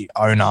Papali'i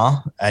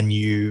owner and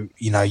you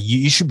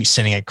should be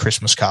sending a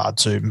Christmas card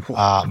to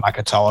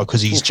Makatoa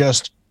because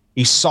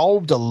he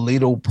solved a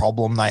little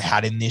problem they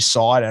had in this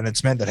side, and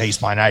it's meant that he's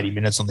playing 80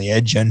 minutes on the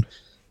edge. And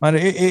mate,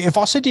 if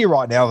I said to you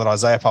right now that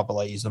Isaiah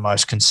Papali'i is the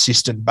most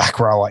consistent back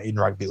rower in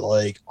rugby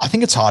league, I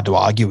think it's hard to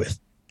argue with.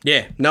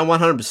 Yeah, no,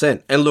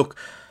 100%. And look,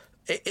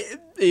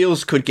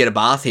 Eels could get a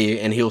bath here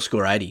and he'll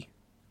score 80.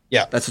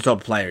 Yeah. That's the type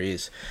of player he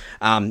is.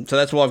 So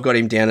that's why I've got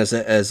him down as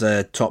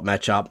a top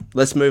matchup.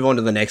 Let's move on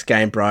to the next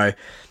game, bro.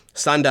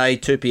 Sunday,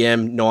 2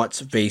 p.m, Knights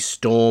v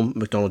Storm,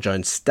 McDonald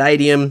Jones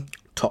Stadium.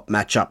 Top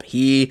matchup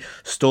here.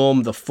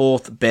 Storm, the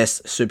 4th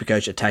best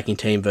Supercoach attacking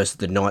team versus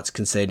the Knights,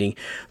 conceding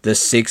the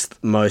 6th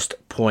most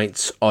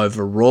points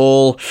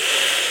overall.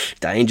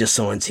 Danger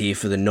signs here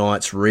for the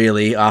Knights,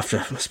 really,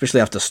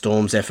 especially after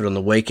Storm's effort on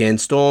the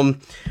weekend.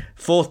 Storm,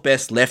 4th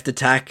best left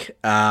attack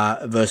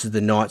versus the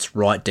Knights'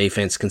 right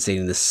defense,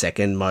 conceding the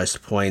 2nd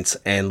most points.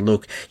 And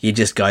look, you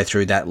just go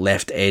through that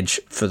left edge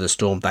for the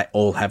Storm. They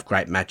all have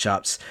great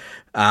matchups.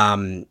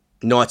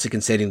 Knights are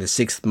conceding the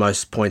 6th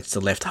most points to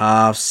left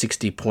half,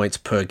 60 points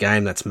per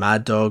game. That's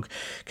Mad Dog.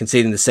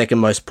 Conceding the 2nd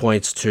most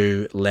points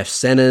to left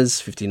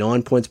centres,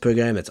 59 points per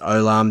game. That's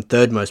Olam.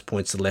 3rd most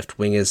points to left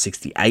wingers,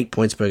 68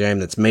 points per game.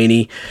 That's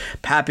Meany.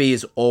 Pappy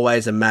is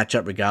always a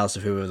matchup regardless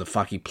of whoever the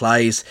fuck he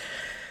plays.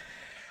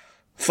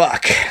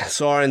 Fuck.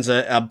 Sirens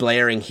are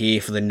blaring here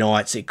for the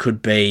Knights. It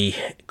could be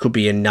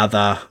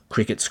another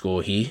cricket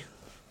score here.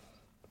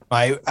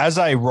 Mate, as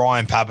a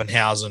Ryan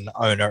Pappenhausen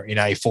owner in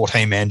a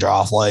 14-man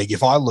draft league,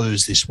 if I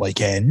lose this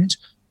weekend,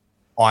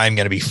 I am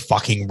going to be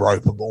fucking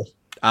ropeable.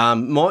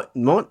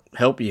 Might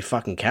help you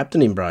fucking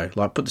captain him, bro.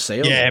 Like, put the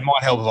seal. Yeah, it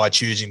might help if I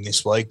choose him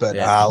this week, but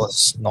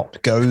let's not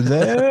go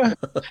there.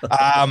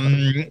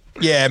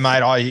 Yeah,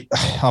 mate,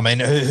 I mean,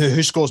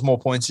 who scores more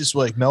points this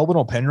week, Melbourne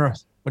or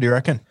Penrith? What do you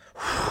reckon?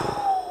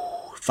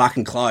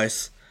 Fucking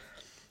close.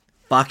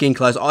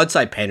 I'd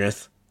say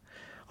Penrith.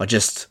 I've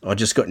gotten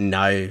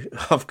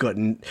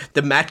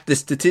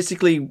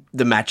statistically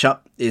the matchup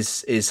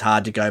is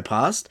hard to go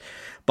past,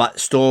 but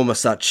Storm are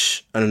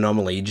such an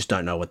anomaly. You just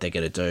don't know what they're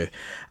going to do.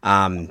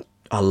 I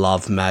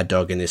love Mad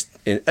Dog in this.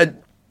 The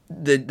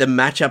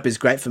matchup is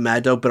great for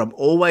Mad Dog, but I'm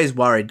always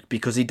worried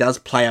because he does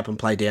play up and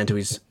play down to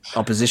his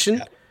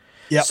opposition.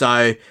 Yeah.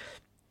 So,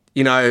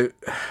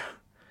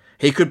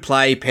 he could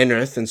play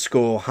Penrith and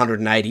score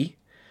 180.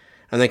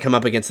 And then come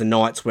up against the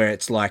Knights where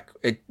it's like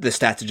the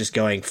stats are just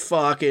going,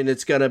 fucking,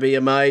 it's going to be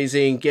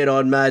amazing. Get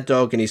on Mad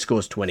Dog. And he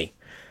scores 20.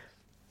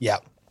 Yeah.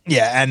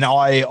 Yeah. And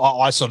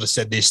I sort of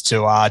said this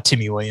to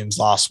Timmy Williams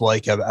last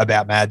week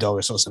about Mad Dog.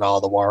 I sort of said,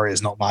 the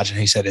Warriors not much. And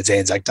he said, it's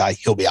Anzac Day.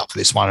 He'll be up for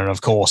this one. And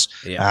of course,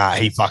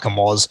 he fucking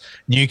was.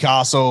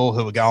 Newcastle,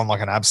 who are going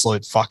like an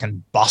absolute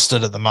fucking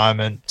busted at the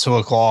moment,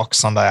 2:00,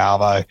 Sunday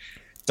Arvo.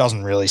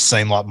 Doesn't really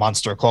seem like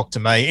Munster o'clock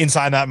to me. In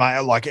saying that, mate,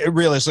 like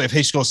realistically, if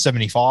he scores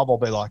 75, I'll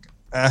be like,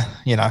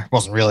 it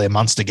wasn't really a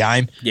Munster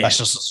game. Yeah. That's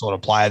just the sort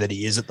of player that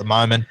he is at the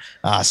moment.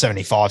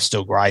 75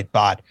 still great,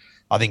 but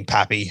I think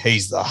Pappy,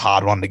 he's the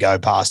hard one to go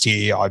past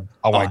here. I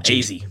won't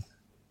easy.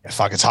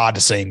 Fuck, it's hard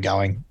to see him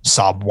going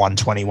sub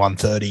 120,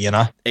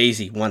 130,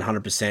 Easy,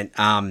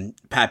 100%.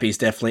 Pappy's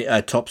definitely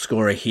a top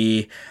scorer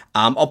here.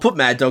 I'll put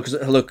Mad Dog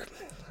because, look,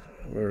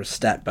 we're a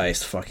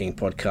stat-based fucking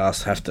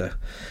podcast.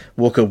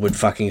 Walker would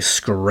fucking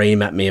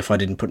scream at me if I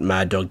didn't put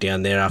Mad Dog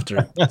down there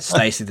after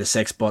Stacey the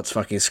Sex Bot's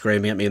fucking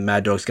screaming at me and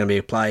Mad Dog's going to be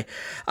a play.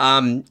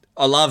 I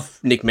love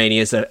Nick Meany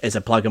as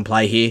a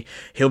plug-and-play here.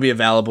 He'll be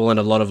available in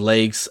a lot of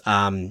leagues.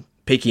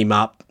 Pick him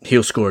up.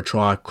 He'll score a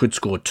try. Could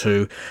score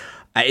 2.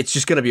 It's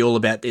just going to be all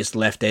about this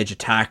left edge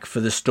attack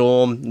for the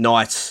Storm.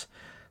 Knights,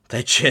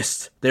 they're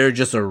just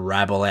a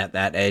rabble out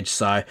that edge.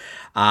 So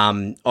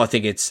I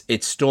think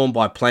it's Storm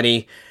by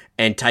plenty.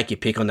 And take your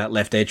pick on that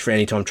left edge for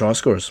anytime try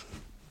scorers.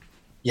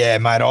 Yeah,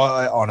 mate,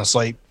 I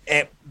honestly,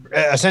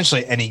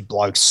 essentially any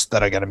blokes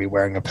that are going to be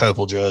wearing a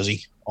purple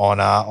jersey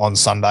on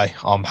Sunday,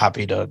 I'm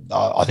happy to,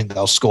 I think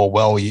they'll score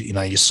well.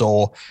 You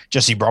saw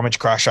Jesse Bromwich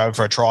crash over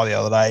for a try the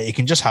other day. It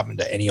can just happen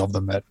to any of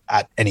them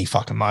at any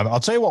fucking moment. I'll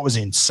tell you what was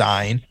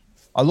insane.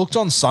 I looked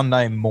on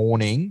Sunday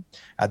morning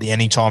at the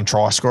anytime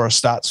try scorer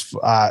stats,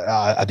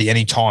 at the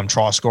anytime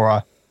try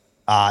scorer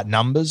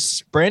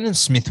numbers. Brandon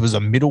Smith was a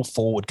middle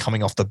forward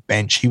coming off the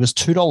bench. He was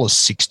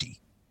 $2.60.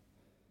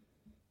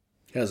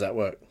 How does that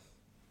work?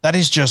 That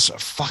is just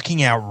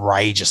fucking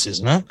outrageous,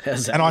 isn't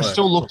it? And I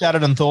still looked at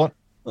it and thought,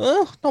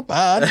 not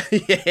bad.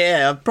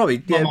 Yeah,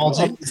 probably. Yeah,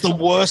 it's the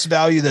worst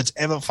value that's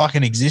ever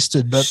fucking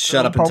existed. But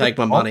shut up and take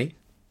my money.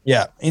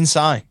 Yeah,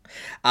 insane.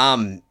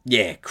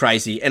 Yeah,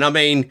 crazy. And I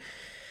mean,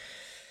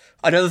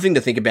 another thing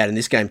to think about in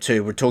this game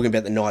too, we're talking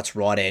about the Knights'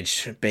 right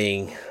edge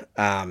being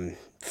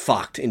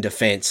fucked in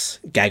defence.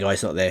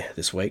 Gagai's not there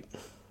this week.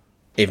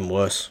 Even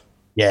worse.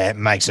 Yeah, it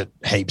makes it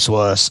heaps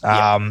worse.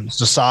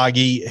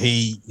 Sasagi,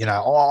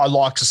 I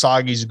like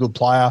Sasagi. He's a good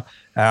player.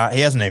 He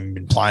hasn't even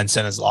been playing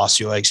centres the last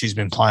few weeks. He's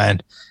been playing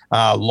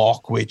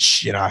lock,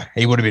 which,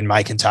 he would have been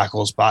making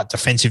tackles, but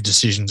defensive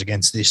decisions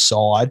against this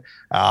side,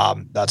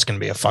 that's going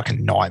to be a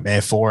fucking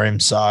nightmare for him.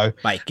 So,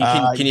 mate,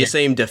 can you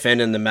see him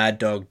defending the Mad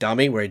Dog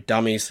dummy, where he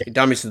dummies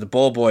to the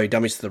ball boy, he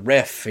dummies to the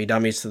ref, he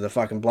dummies to the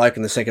fucking bloke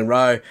in the second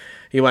row?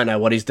 He won't know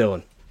what he's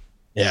doing.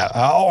 Yeah,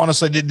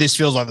 honestly, this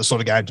feels like the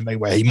sort of game to me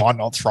where he might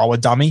not throw a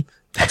dummy.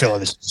 I feel like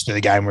this is the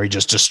game where he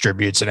just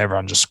distributes and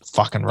everyone just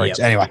fucking reads.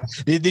 Yep. Anyway,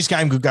 this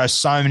game could go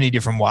so many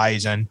different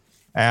ways. And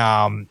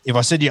if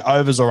I said you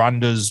overs or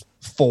unders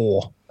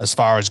 4 as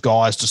far as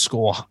guys to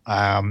score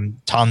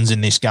tons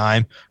in this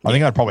game, I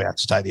think I'd probably have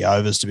to take the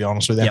overs, to be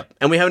honest with you. Yep.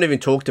 And we haven't even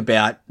talked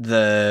about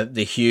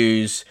the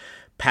Hughes,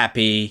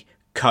 Pappy,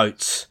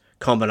 Coates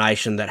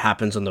combination that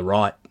happens on the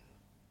right.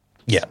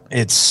 Yeah,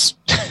 it's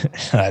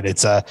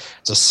a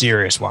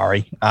serious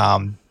worry.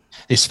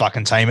 This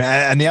fucking team,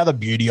 and the other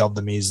beauty of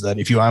them is that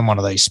if you own one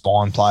of these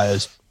spine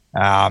players,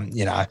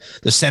 the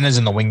centers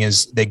and the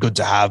wingers, they're good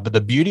to have. But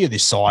the beauty of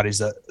this side is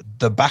that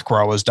the back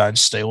rowers don't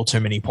steal too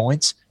many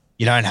points.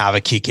 You don't have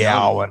a kick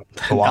out and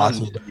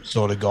Kawhi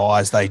sort of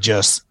guys. They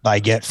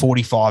get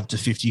 45 to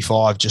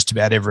 55 just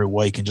about every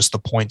week, and just the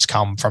points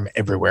come from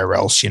everywhere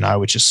else,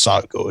 which is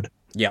so good.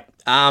 Yep.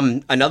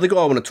 Another guy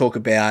I want to talk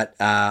about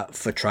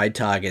for trade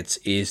targets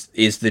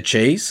is the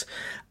Cheese.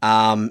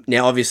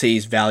 Now, obviously,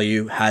 his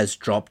value has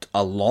dropped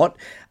a lot.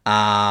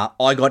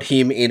 I got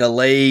him in a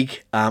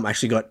league.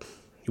 You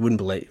wouldn't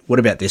believe. What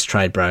about this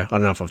trade, bro? I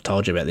don't know if I've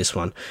told you about this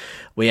one.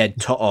 We had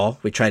To'o.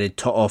 We traded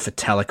To'o for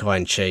Talakai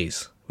and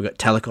Cheese. We got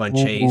Talakai and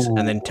Cheese,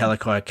 and then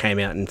Talakai came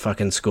out and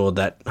fucking scored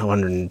that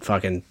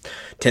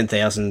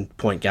 110,000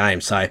 point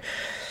game. So,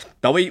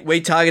 but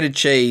we targeted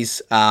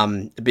Cheese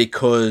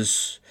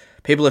because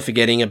people are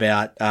forgetting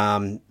about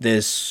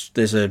there's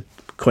a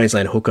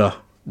Queensland hooker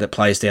that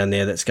plays down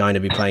there that's going to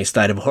be playing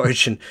State of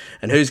Origin,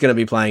 and who's going to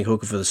be playing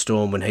hooker for the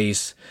Storm when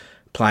he's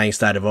playing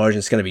State of Origin?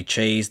 It's going to be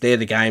Cheese. They're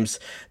the games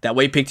that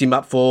we picked him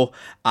up for.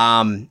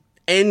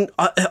 And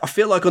I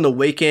feel like on the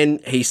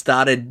weekend he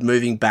started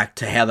moving back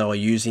to how they were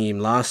using him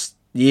last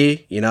year,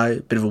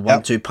 a bit of a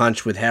 1-2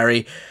 punch with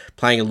Harry,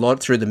 playing a lot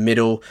through the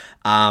middle.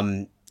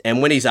 And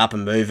when he's up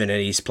and moving and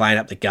he's playing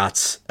up the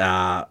guts,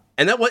 and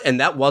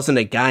that wasn't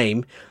a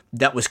game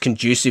that was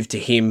conducive to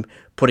him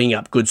putting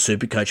up good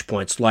Supercoach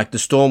points. Like, the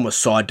Storm was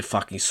side to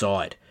fucking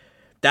side.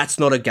 That's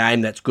not a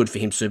game that's good for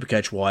him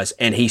Supercoach-wise,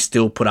 and he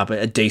still put up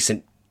a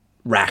decent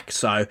rack.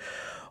 So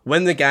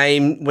when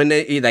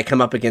they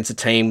come up against a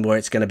team where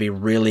it's going to be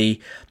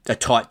really a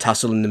tight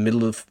tussle in the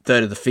middle of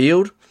third of the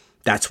field,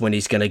 that's when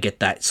he's going to get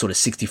that sort of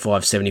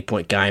 65,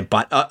 70-point game.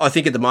 But I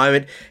think at the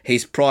moment,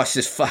 his price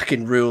is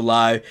fucking real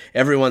low.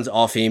 Everyone's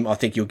off him. I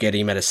think you'll get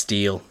him at a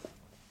steal.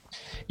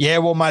 Yeah,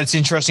 well, mate, it's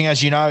interesting.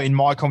 As you know, in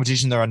my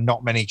competition, there are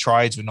not many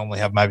trades. We normally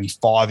have maybe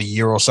 5 a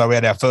year or so. We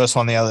had our first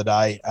one the other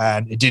day,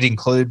 and it did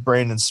include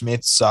Brandon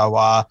Smith. So,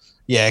 a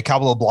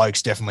couple of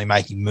blokes definitely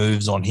making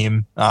moves on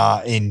him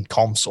in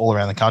comps all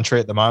around the country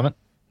at the moment.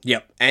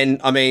 Yep.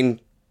 And, I mean,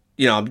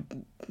 you don't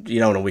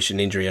want to wish an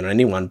injury on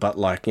anyone, but,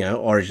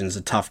 Origin's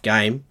a tough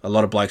game. A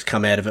lot of blokes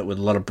come out of it with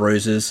a lot of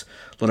bruises,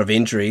 a lot of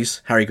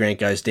injuries. Harry Grant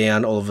goes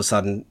down. All of a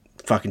sudden,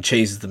 fucking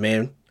Cheese is the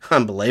man.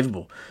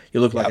 Unbelievable.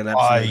 You look like an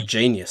absolute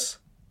genius.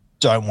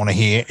 Don't want to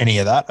hear any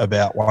of that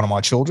about one of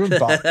my children,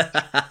 but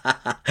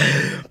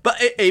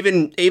but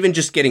even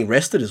just getting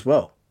rested as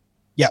well.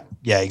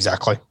 Yeah,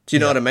 exactly. Do you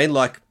know what I mean?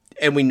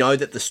 And we know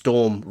that the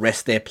Storm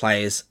rest their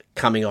players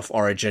coming off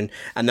Origin,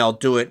 and they'll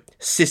do it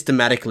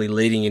systematically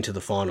leading into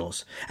the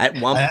finals. At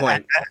one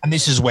point, and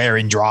this is where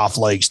in draft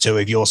leagues too,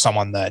 if you're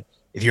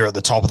at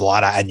the top of the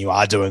ladder and you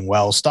are doing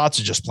well, start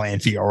to just plan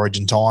for your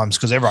Origin times,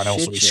 because everyone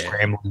else will be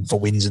scrambling for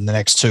wins in the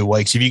next 2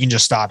 weeks. If you can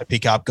just start to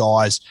pick up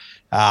guys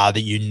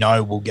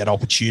that will get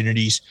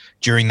opportunities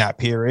during that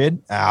period,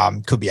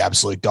 could be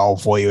absolute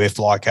gold for you. If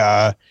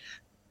a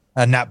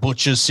Nat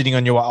Butcher's sitting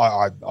on your,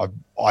 I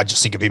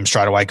just think of him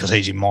straight away because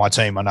he's in my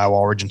team. I know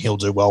Origin, he'll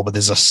do well, but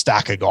there's a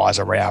stack of guys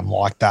around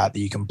like that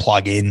you can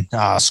plug in.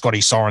 Scotty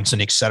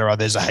Sorensen, etc.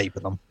 There's a heap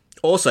of them.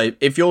 Also,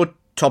 if you're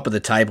top of the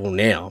table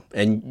now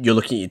and you're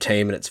looking at your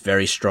team and it's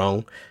very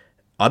strong,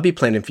 I'd be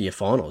planning for your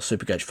finals,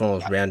 Supercoach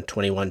finals, round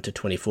 21 to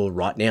 24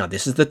 right now.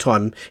 This is the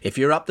time. If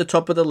you're up the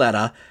top of the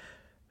ladder,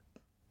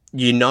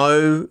 you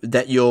know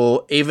that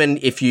even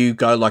if you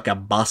go like a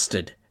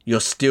busted, you're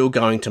still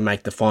going to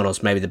make the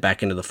finals, maybe the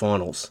back end of the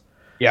finals.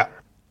 Yeah.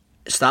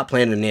 Start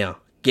planning now.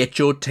 Get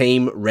your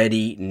team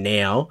ready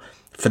now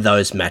for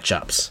those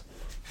matchups.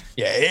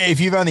 Yeah, if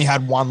you've only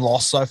had 1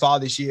 loss so far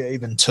this year,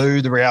 even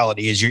 2, the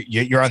reality is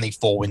you're only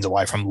 4 wins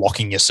away from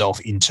locking yourself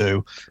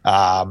into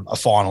a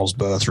finals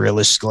berth,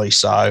 realistically.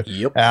 So,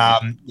 yep.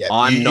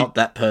 I'm not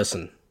that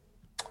person.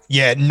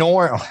 Yeah,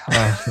 nor I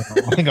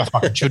think I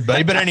fucking should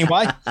be. But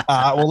anyway,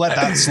 we'll let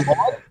that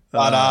slide.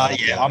 But,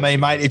 I mean,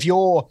 mate, if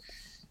you're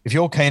if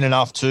you're keen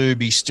enough to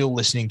be still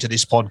listening to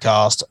this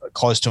podcast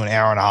close to an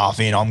hour and a half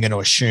in, I'm going to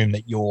assume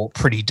that you're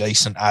pretty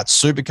decent at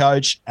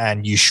Supercoach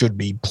and you should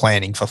be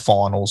planning for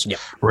finals,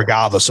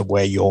 regardless of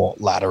where your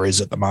ladder is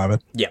at the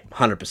moment. Yep,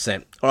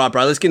 100%. All right,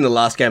 bro, let's get into the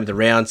last game of the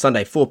round.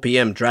 Sunday, 4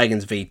 p.m,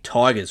 Dragons v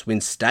Tigers,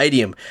 Win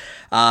Stadium.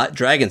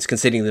 Dragons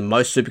conceding the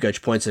most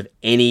Supercoach points of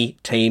any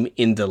team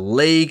in the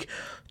league.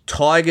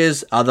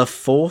 Tigers are the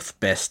 4th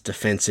best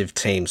defensive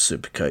team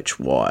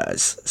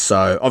Supercoach-wise.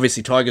 So,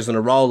 obviously, Tigers on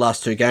a roll,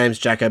 last 2 games.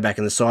 Jacko back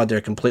in the side. They're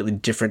a completely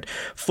different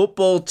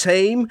football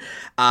team.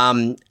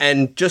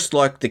 And just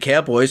like the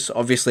Cowboys,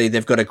 obviously,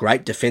 they've got a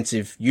great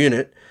defensive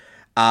unit.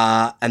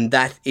 And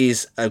that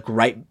is a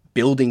great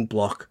building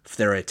block for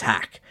their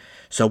attack.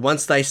 So,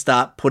 once they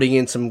start putting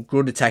in some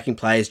good attacking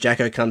plays,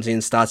 Jacko comes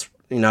in, starts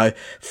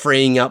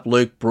freeing up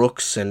Luke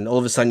Brooks, and all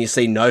of a sudden you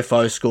see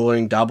Nofo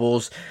scoring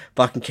doubles.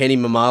 Fucking Kenny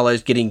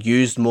Mamalo's getting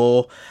used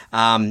more.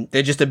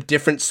 They're just a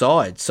different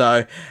side.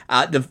 So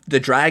the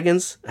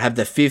Dragons have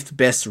the 5th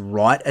best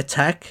right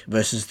attack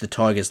versus the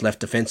Tigers' left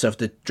defense. So if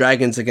the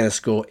Dragons are going to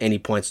score any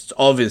points, it's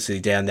obviously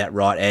down that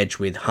right edge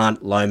with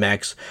Hunt,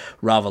 Lomax,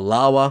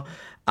 Ravalawa.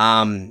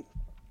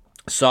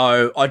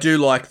 So I do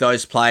like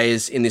those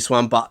players in this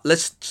one, but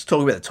let's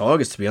talk about the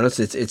Tigers. To be honest,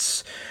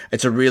 it's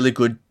a really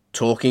good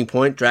talking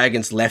point.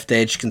 Dragons left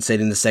edge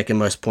conceding the 2nd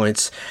most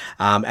points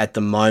at the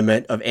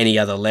moment of any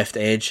other left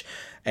edge.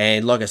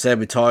 And like I said,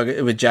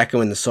 with Jacko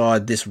in the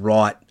side, this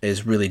right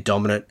is really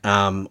dominant.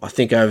 I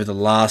think over the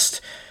last,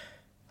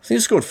 they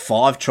scored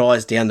 5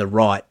 tries down the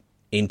right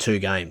in 2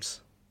 games.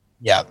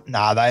 Yeah,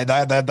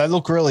 they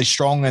look really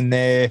strong, and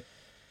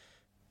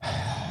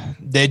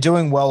they're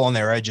doing well on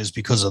their edges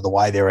because of the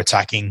way they're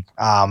attacking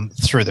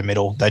through the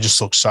middle. They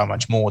just look so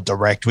much more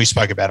direct. We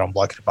spoke about on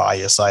Bloke at the Bar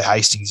yesterday.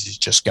 Hastings is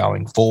just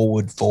going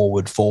forward.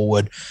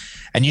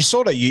 And you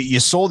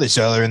saw this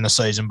earlier in the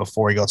season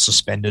before he got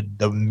suspended.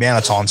 The amount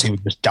of times he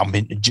would just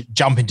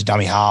jump into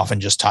dummy half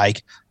and just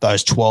take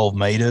those 12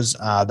 metres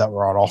that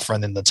were on offer,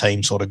 and then the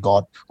team sort of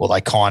got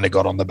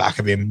on the back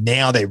of him.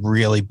 Now they're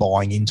really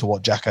buying into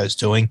what Jacko's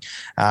doing.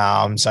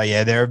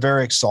 They're a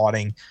very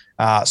exciting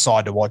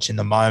side to watch in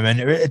the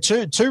moment.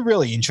 Two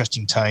really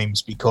interesting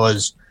teams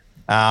because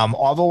I've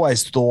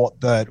always thought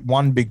that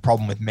one big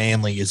problem with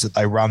Manly is that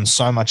they run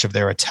so much of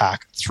their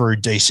attack through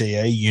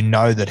DCE. You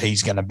know that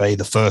he's going to be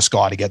the first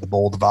guy to get the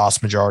ball the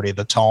vast majority of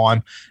the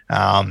time.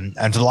 And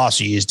for the last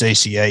few years,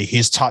 DCE,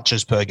 his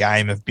touches per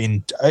game have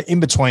been in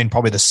between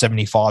probably the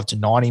 75 to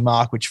 90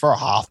 mark, which for a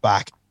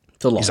halfback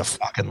is a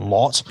fucking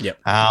lot. Yep.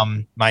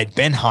 Mate,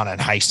 Ben Hunt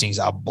and Hastings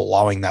are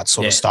blowing that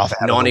sort of stuff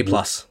out. 90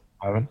 plus.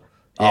 Yeah.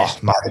 Oh,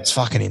 mate, it's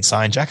fucking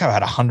insane. Jacko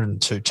had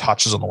 102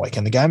 touches on the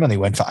weekend. The game only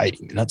went for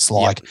 80 minutes.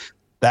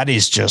 That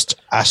is just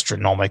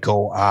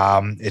astronomical.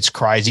 It's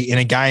crazy. In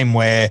a game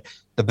where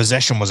the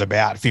possession was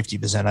about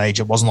 50% each,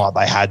 it wasn't like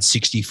they had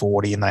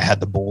 60-40 and they had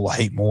the ball a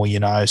heap more,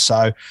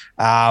 So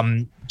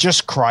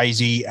just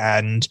crazy.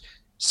 And,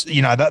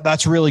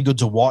 that's really good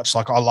to watch.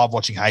 Like, I love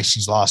watching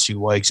Hastings last few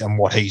weeks and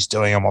what he's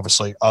doing. I'm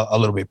obviously a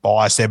little bit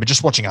biased there, but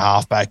just watching a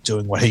halfback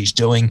doing what he's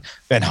doing.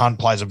 Ben Hunt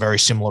plays a very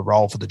similar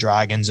role for the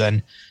Dragons,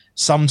 and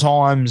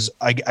sometimes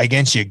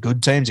against your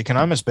good teams, it can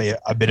almost be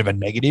a bit of a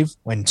negative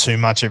when too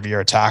much of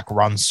your attack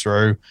runs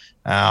through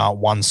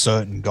one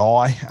certain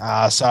guy.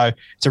 So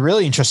it's a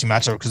really interesting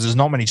matchup because there's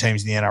not many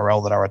teams in the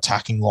NRL that are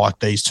attacking like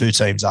these two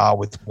teams are,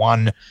 with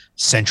one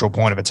central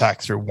point of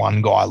attack through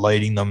one guy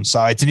leading them.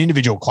 So it's an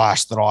individual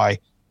clash that I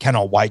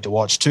cannot wait to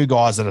watch. 2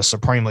 guys that are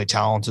supremely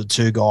talented,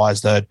 2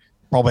 guys that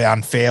probably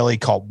unfairly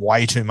cop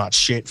way too much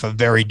shit for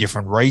very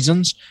different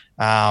reasons.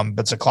 But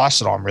it's a clash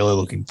that I'm really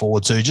looking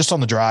forward to. Just on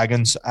the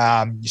Dragons,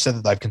 you said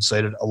that they've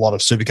conceded a lot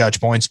of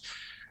Supercoach points.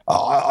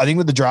 I think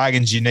with the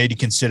Dragons, you need to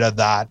consider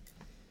that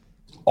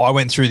I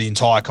went through the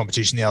entire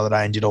competition the other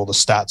day and did all the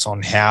stats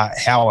on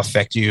how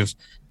effective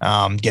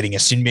getting a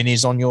sin bin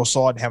is on your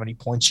side, how many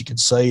points you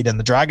concede. And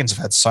the Dragons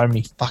have had so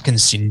many fucking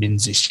sin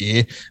bins this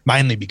year,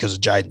 mainly because of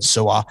Jaden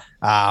Sewer.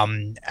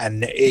 And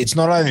it's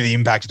not only the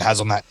impact it has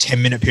on that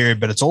 10-minute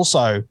period, but it's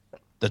also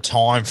the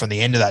time from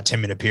the end of that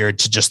 10-minute period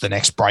to just the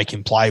next break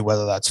in play,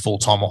 whether that's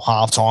full-time or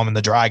half-time. And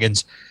the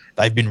Dragons,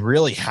 they've been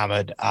really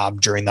hammered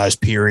during those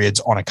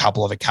periods on a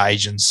couple of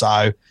occasions.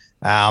 So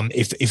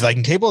if they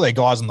can keep all their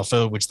guys on the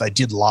field, which they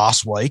did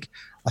last week,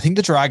 I think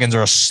the Dragons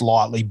are a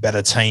slightly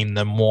better team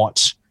than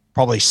what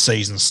probably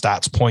season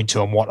stats point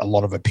to and what a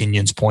lot of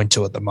opinions point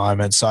to at the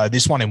moment. So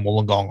this one in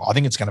Wollongong, I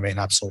think it's going to be an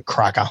absolute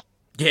cracker.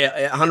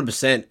 Yeah,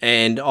 100%,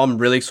 and I'm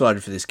really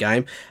excited for this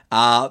game.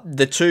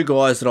 The 2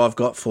 guys that I've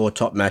got for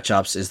top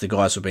matchups is the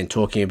guys we've been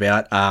talking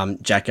about,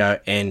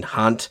 Jacko and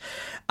Hunt.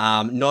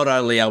 Not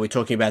only are we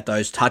talking about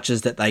those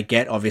touches that they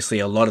get, obviously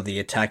a lot of the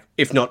attack,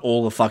 if not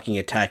all the fucking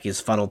attack, is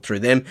funneled through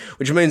them,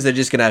 which means they're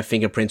just going to have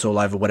fingerprints all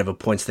over whatever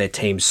points their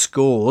team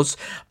scores.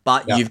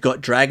 But you've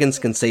got Dragons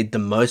concede the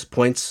most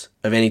points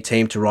of any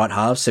team to right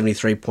half,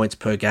 73 points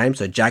per game.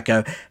 So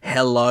Jacko,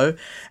 hello.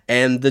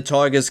 And the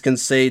Tigers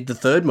concede the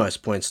third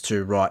most points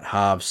to right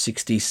half,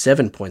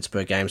 67 points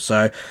per game.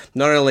 So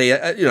not only,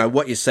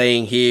 what you're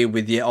seeing here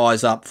with your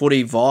eyes up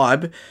footy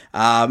vibe,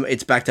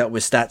 it's backed up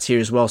with stats here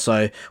as well.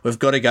 So we've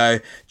got to go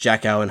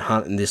Jacko and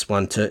Hunt in this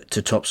one to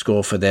top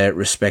score for their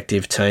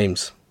respective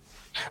teams.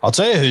 I'll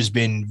tell you who's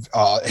been,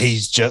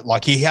 he's just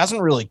like, he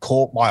hasn't really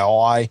caught my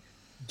eye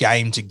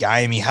game to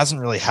game. He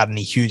hasn't really had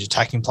any huge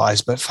attacking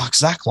plays, but fuck,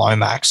 Zach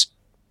Lomax,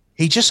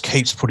 he just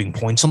keeps putting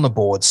points on the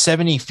board.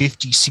 70,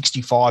 50,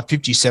 65,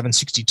 57,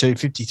 62,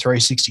 53,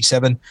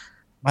 67.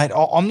 Mate,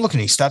 I'm looking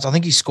at his stats. I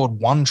think he's scored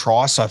one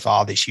try so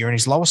far this year, and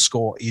his lowest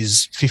score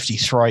is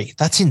 53.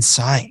 That's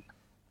insane.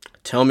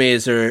 Tell me,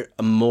 is there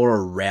a more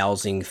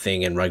arousing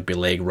thing in rugby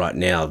league right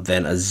now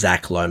than a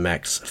Zach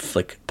Lomax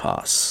flick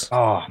pass?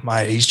 Oh,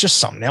 mate, he's just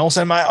something else.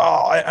 And, mate,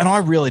 and I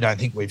really don't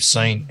think we've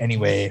seen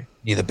anywhere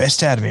near the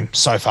best out of him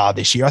so far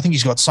this year. I think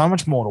he's got so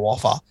much more to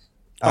offer.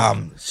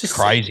 It's just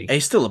crazy.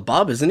 He's still a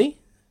bub, isn't he?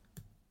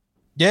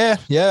 Yeah.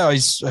 I've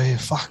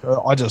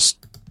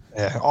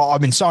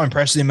been so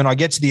impressed with him, and I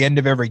get to the end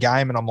of every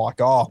game and I'm like,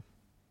 oh,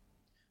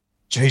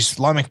 geez,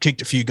 Lomax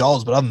kicked a few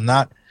goals, but other than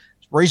that,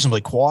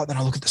 reasonably quiet. Then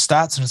I look at the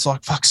stats and it's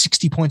like, fuck,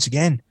 60 points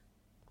again.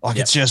 Like,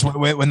 It's just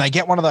when they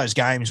get one of those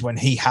games when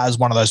he has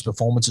one of those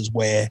performances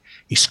where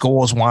he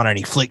scores one and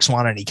he flicks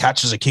one and he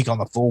catches a kick on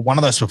the full, one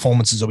of those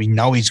performances that we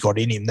know he's got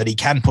in him that he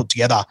can put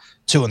together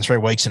 2 and 3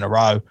 weeks in a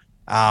row,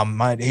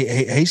 mate,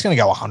 he's going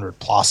to go 100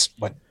 plus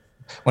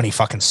when he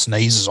fucking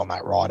sneezes on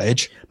that right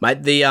edge.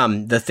 Mate,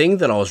 the thing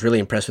that I was really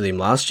impressed with him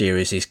last year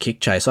is his kick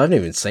chase. I haven't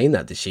even seen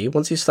that this year.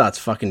 Once he starts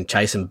fucking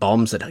chasing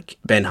bombs that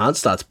Ben Hunt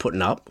starts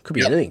putting up, it could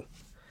be anything.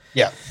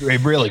 Yeah,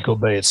 it really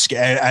could be.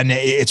 And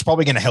it's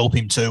probably going to help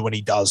him too when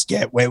he does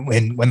get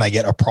when they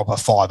get a proper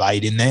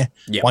 5'8" in there.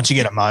 Yep. Once you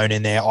get a Moan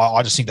in there,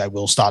 I just think they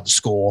will start to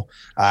score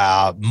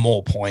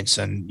more points.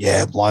 And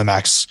yeah,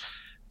 Lomax,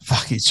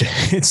 fuck,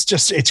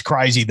 it's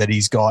crazy that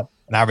he's got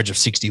an average of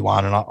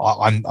 61.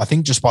 And I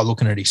think just by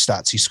looking at his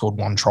stats, he scored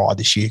one try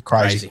this year.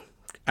 Crazy.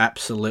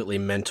 Absolutely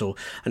mental.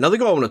 Another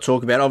guy I want to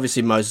talk about,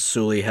 obviously Moses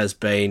Suli has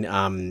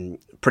been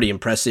pretty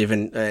impressive,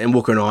 and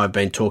Walker and I have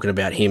been talking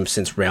about him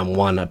since round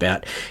 1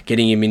 about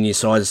getting him in your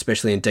sides,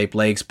 especially in deep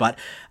leagues. But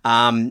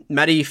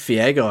Matty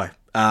Fiagai,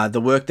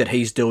 the work that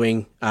he's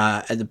doing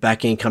at the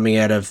back end coming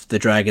out of the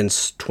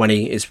Dragons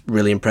 20 is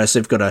really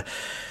impressive.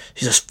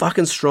 He's a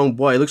fucking strong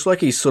boy. He looks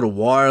like he's sort of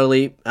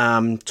wirely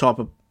type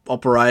of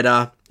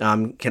operator,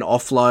 can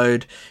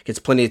offload, gets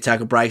plenty of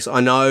tackle breaks.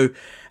 I know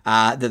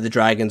that the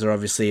Dragons are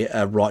obviously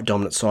a right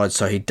dominant side,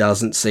 so he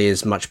doesn't see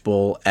as much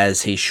ball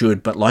as he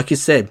should. But like you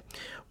said,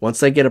 once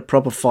they get a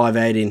proper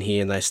 5'8" in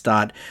here and they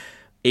start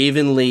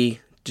evenly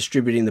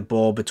distributing the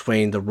ball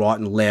between the right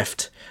and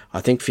left,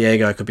 I think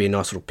Fiagai could be a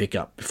nice little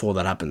pickup before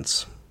that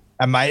happens.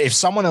 And, mate, if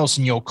someone else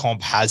in your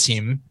comp has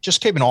him, just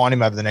keep an eye on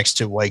him over the next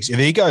 2 weeks. If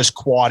he goes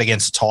quiet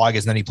against the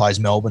Tigers and then he plays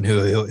Melbourne,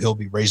 who he'll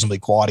be reasonably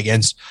quiet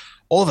against,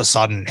 all of a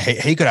sudden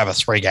he could have a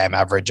 3-game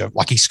average of,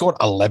 like, he scored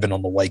 11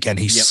 on the weekend.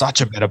 He's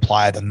such a better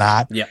player than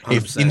that.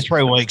 If in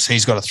 3 weeks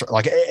he's got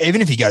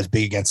even if he goes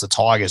big against the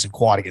Tigers and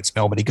quiet against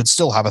Melbourne, he could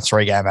still have a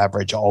 3-game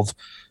average of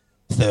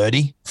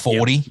 30,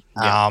 40.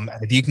 And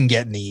if you can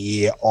get in the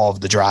ear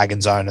of the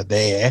Dragons owner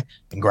there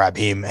and grab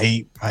him,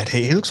 he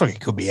looks like he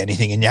could be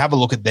anything. And you have a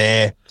look at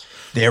their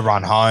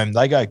run home.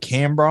 They go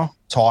Canberra,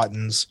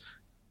 Titans,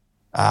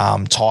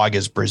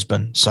 Tigers,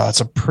 Brisbane. So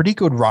it's a pretty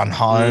good run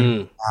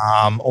home,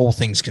 all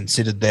things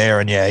considered there.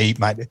 And yeah,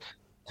 mate,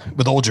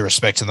 with all due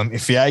respect to them,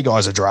 if the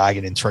guys are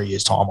Dragon in 3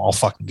 years' time, I'll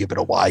fucking give it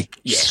away.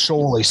 Yeah.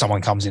 Surely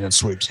someone comes in and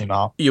swoops him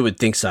up. You would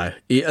think so.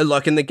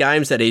 Like in the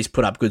games that he's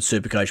put up good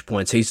Supercoach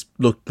points, he's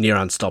looked near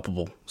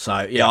unstoppable.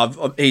 So yeah,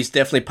 he's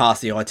definitely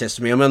passed the eye test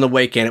to me. I mean, on the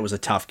weekend it was a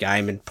tough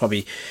game, and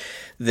probably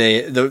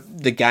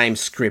the game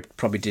script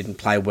probably didn't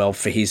play well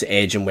for his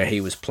edge and where he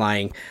was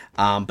playing.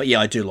 But yeah,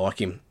 I do like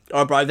him. All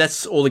right, bro,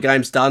 that's all the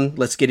game's done.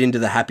 Let's get into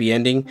the happy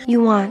ending.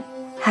 You want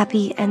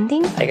happy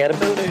ending? I got a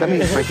booty. Let me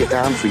break it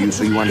down for you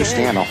so you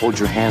understand. I'll hold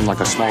your hand like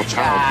a small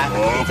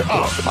child.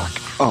 Fuck.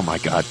 Oh my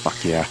God,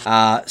 fuck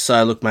yeah.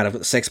 So look, mate, I've got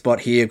the sex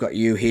bot here, I've got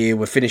you here.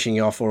 We're finishing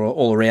off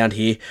all around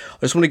here. I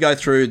just want to go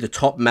through the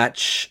top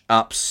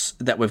match-ups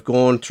that we've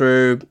gone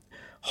through.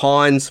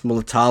 Hines,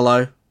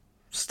 Mulatalo,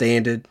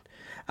 standard.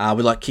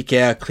 We like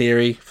Kikau,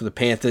 Cleary for the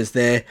Panthers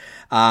there.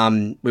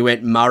 We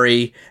went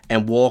Murray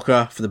and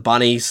Walker for the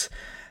Bunnies.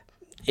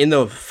 In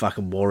the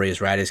fucking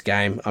Warriors-Raiders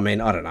game, I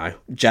mean, I don't know,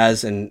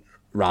 Jazz and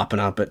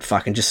Rapana, but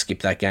fucking just skip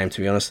that game, to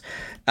be honest.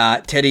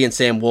 Teddy and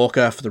Sam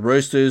Walker for the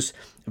Roosters.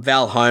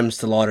 Val Holmes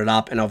to light it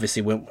up, and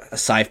obviously went a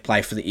safe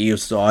play for the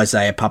Eels to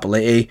Isaiah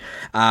Papali'i.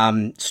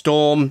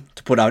 Storm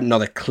to put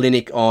another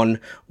clinic on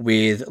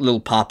with Lil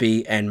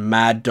Puppy and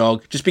Mad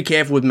Dog. Just be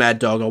careful with Mad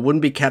Dog. I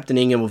wouldn't be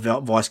captaining him or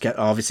vice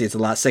captain. Obviously, it's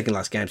the second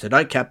last game, so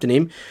don't captain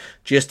him,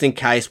 just in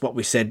case what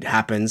we said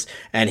happens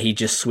and he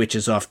just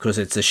switches off because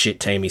it's a shit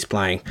team he's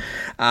playing.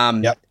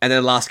 And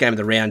then last game of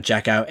the round,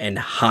 Jacko and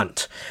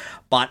Hunt.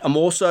 But I'm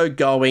also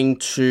going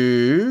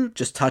to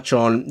just touch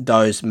on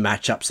those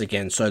matchups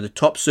again. So the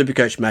top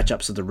Supercoach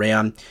matchups of the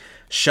round.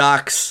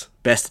 Sharks,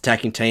 best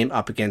attacking team,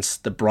 up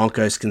against the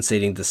Broncos,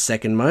 conceding the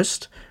second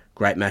most.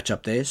 Great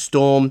matchup there.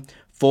 Storm,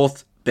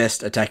 fourth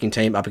best attacking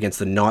team, up against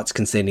the Knights,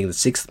 conceding the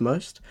sixth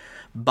most.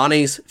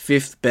 Bunnies,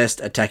 fifth best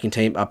attacking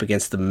team, up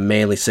against the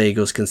Manly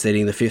Seagulls,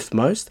 conceding the fifth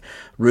most.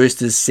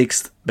 Roosters,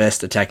 sixth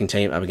best attacking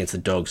team, up against the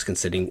Dogs,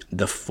 conceding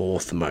the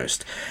fourth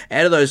most.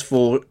 Out of those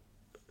four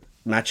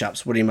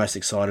matchups, what are you most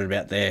excited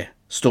about there?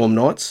 Storm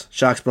Knights,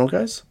 Sharks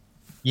Broncos?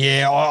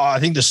 Yeah, I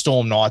think the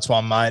Storm Knights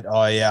one, mate.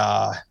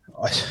 I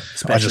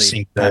just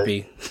think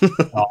Pappy.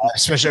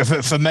 Especially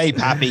for me,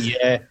 Pappy,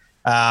 yeah.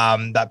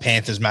 That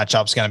Panthers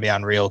matchup's going to be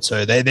unreal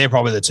too. They're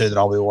probably the two that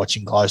I'll be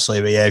watching closely.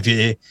 But yeah,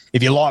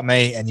 if you like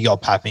me and you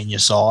got Pappy in your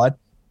side,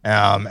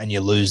 and you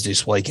lose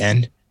this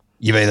weekend,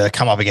 you've either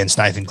come up against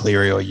Nathan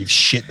Cleary or you've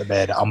shit the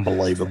bed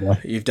unbelievably.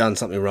 You've done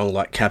something wrong,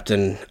 like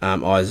Captain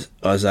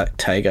Isaac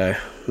Tago,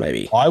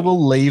 maybe. I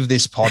will leave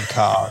this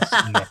podcast.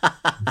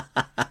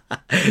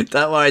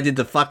 Don't worry, I did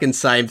the fucking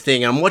same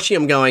thing. I'm watching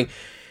him going,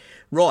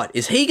 right,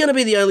 is he going to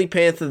be the only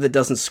Panther that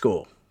doesn't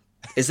score?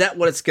 Is that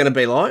what it's going to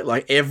be like?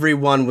 Like,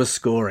 everyone was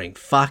scoring.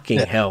 Fucking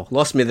hell.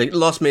 Lost me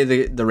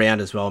the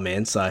round as well,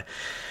 man. So,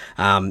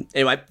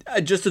 anyway,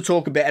 just to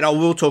talk about, and I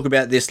will talk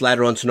about this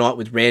later on tonight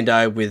with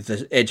Rando, with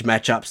the edge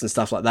matchups and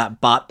stuff like that,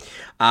 but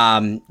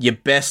your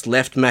best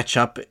left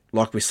matchup,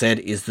 like we said,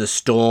 is the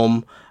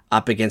Storm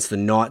up against the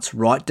Knights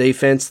right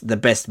defense. The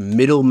best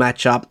middle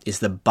matchup is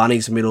the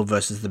Bunnies middle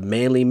versus the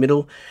Manly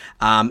middle.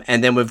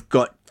 And then we've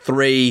got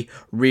three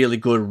really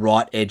good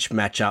right edge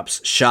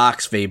matchups.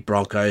 Sharks v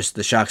Broncos.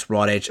 The Sharks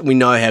right edge. We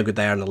know how good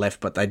they are on the left,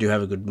 but they do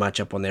have a good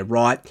matchup on their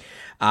right.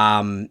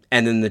 And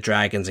then the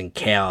Dragons and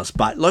Cows.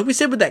 But like we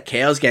said with that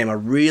Cows game, I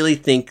really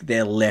think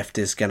their left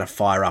is going to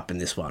fire up in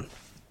this one.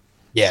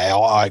 Yeah,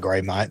 I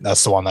agree, mate.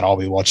 That's the one that I'll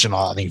be watching.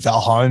 I think Val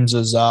Holmes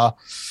is...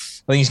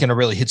 I think he's going to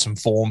really hit some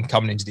form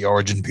coming into the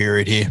Origin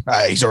period here.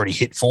 He's already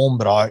hit form,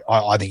 but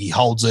I think he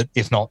holds it,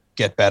 if not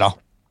get better.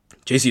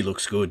 Jeez, he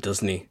looks good,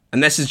 doesn't he?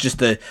 And this is just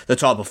the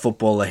type of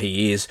footballer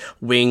he is.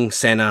 Wing,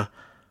 centre,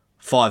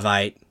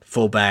 5'8",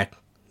 fullback,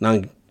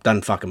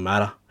 doesn't fucking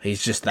matter.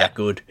 He's just that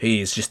good. He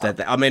is just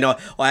that. I mean, I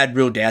had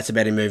real doubts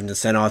about him moving to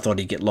centre. I thought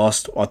he'd get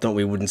lost. I thought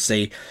we wouldn't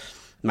see,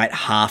 mate,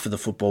 half of the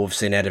football we've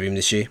seen out of him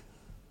this year.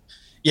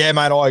 Yeah,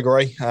 mate, I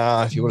agree.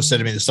 If you would have said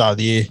to me at the start of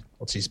the year,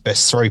 what's his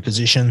best three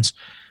positions?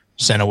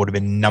 Centre would have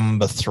been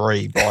number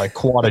 3 by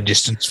quite a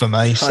distance for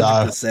me.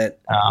 100%. So,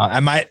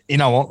 and mate, you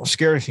know what? The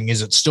scary thing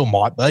is it still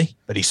might be,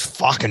 but he's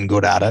fucking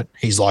good at it.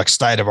 He's like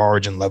state of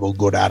origin level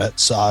good at it.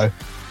 So,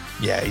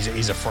 yeah,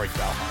 he's a freak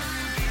though, mate.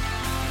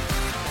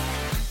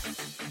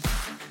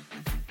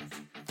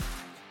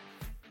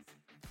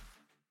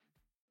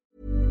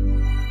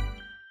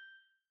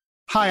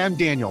 Hi, I'm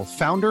Daniel,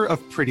 founder of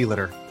Pretty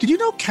Litter. Did you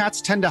know cats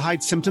tend to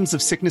hide symptoms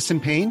of sickness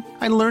and pain?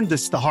 I learned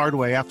this the hard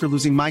way after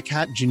losing my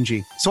cat,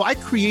 Gingy. So I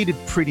created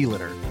Pretty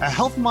Litter, a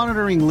health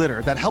monitoring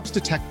litter that helps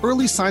detect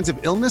early signs of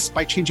illness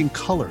by changing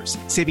colors,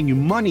 saving you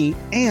money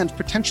and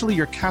potentially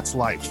your cat's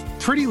life.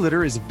 Pretty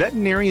Litter is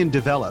veterinarian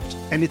developed,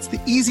 and it's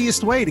the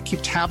easiest way to keep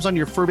tabs on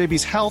your fur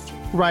baby's health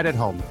right at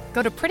home.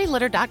 Go to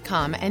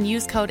prettylitter.com and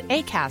use code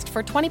ACAST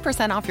for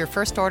 20% off your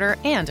first order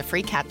and a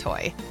free cat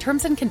toy.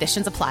 Terms and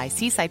conditions apply.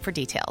 See site for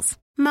details.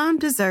 Mom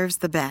deserves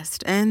the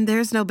best, and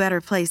there's no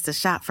better place to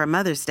shop for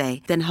Mother's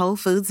Day than Whole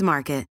Foods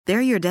Market.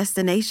 They're your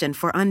destination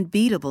for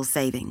unbeatable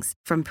savings,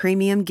 from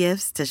premium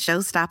gifts to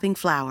show-stopping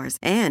flowers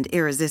and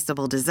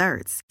irresistible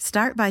desserts.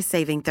 Start by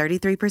saving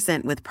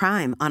 33% with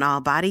Prime on all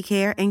body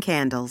care and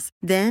candles.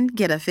 Then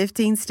get a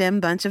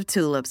 15-stem bunch of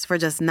tulips for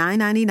just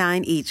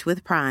 $9.99 each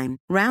with Prime.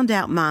 Round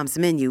out Mom's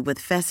menu with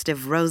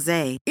festive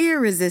rosé,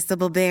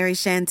 irresistible berry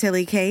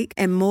chantilly cake,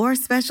 and more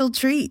special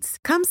treats.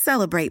 Come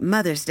celebrate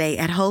Mother's Day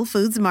at Whole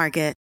Foods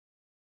Market.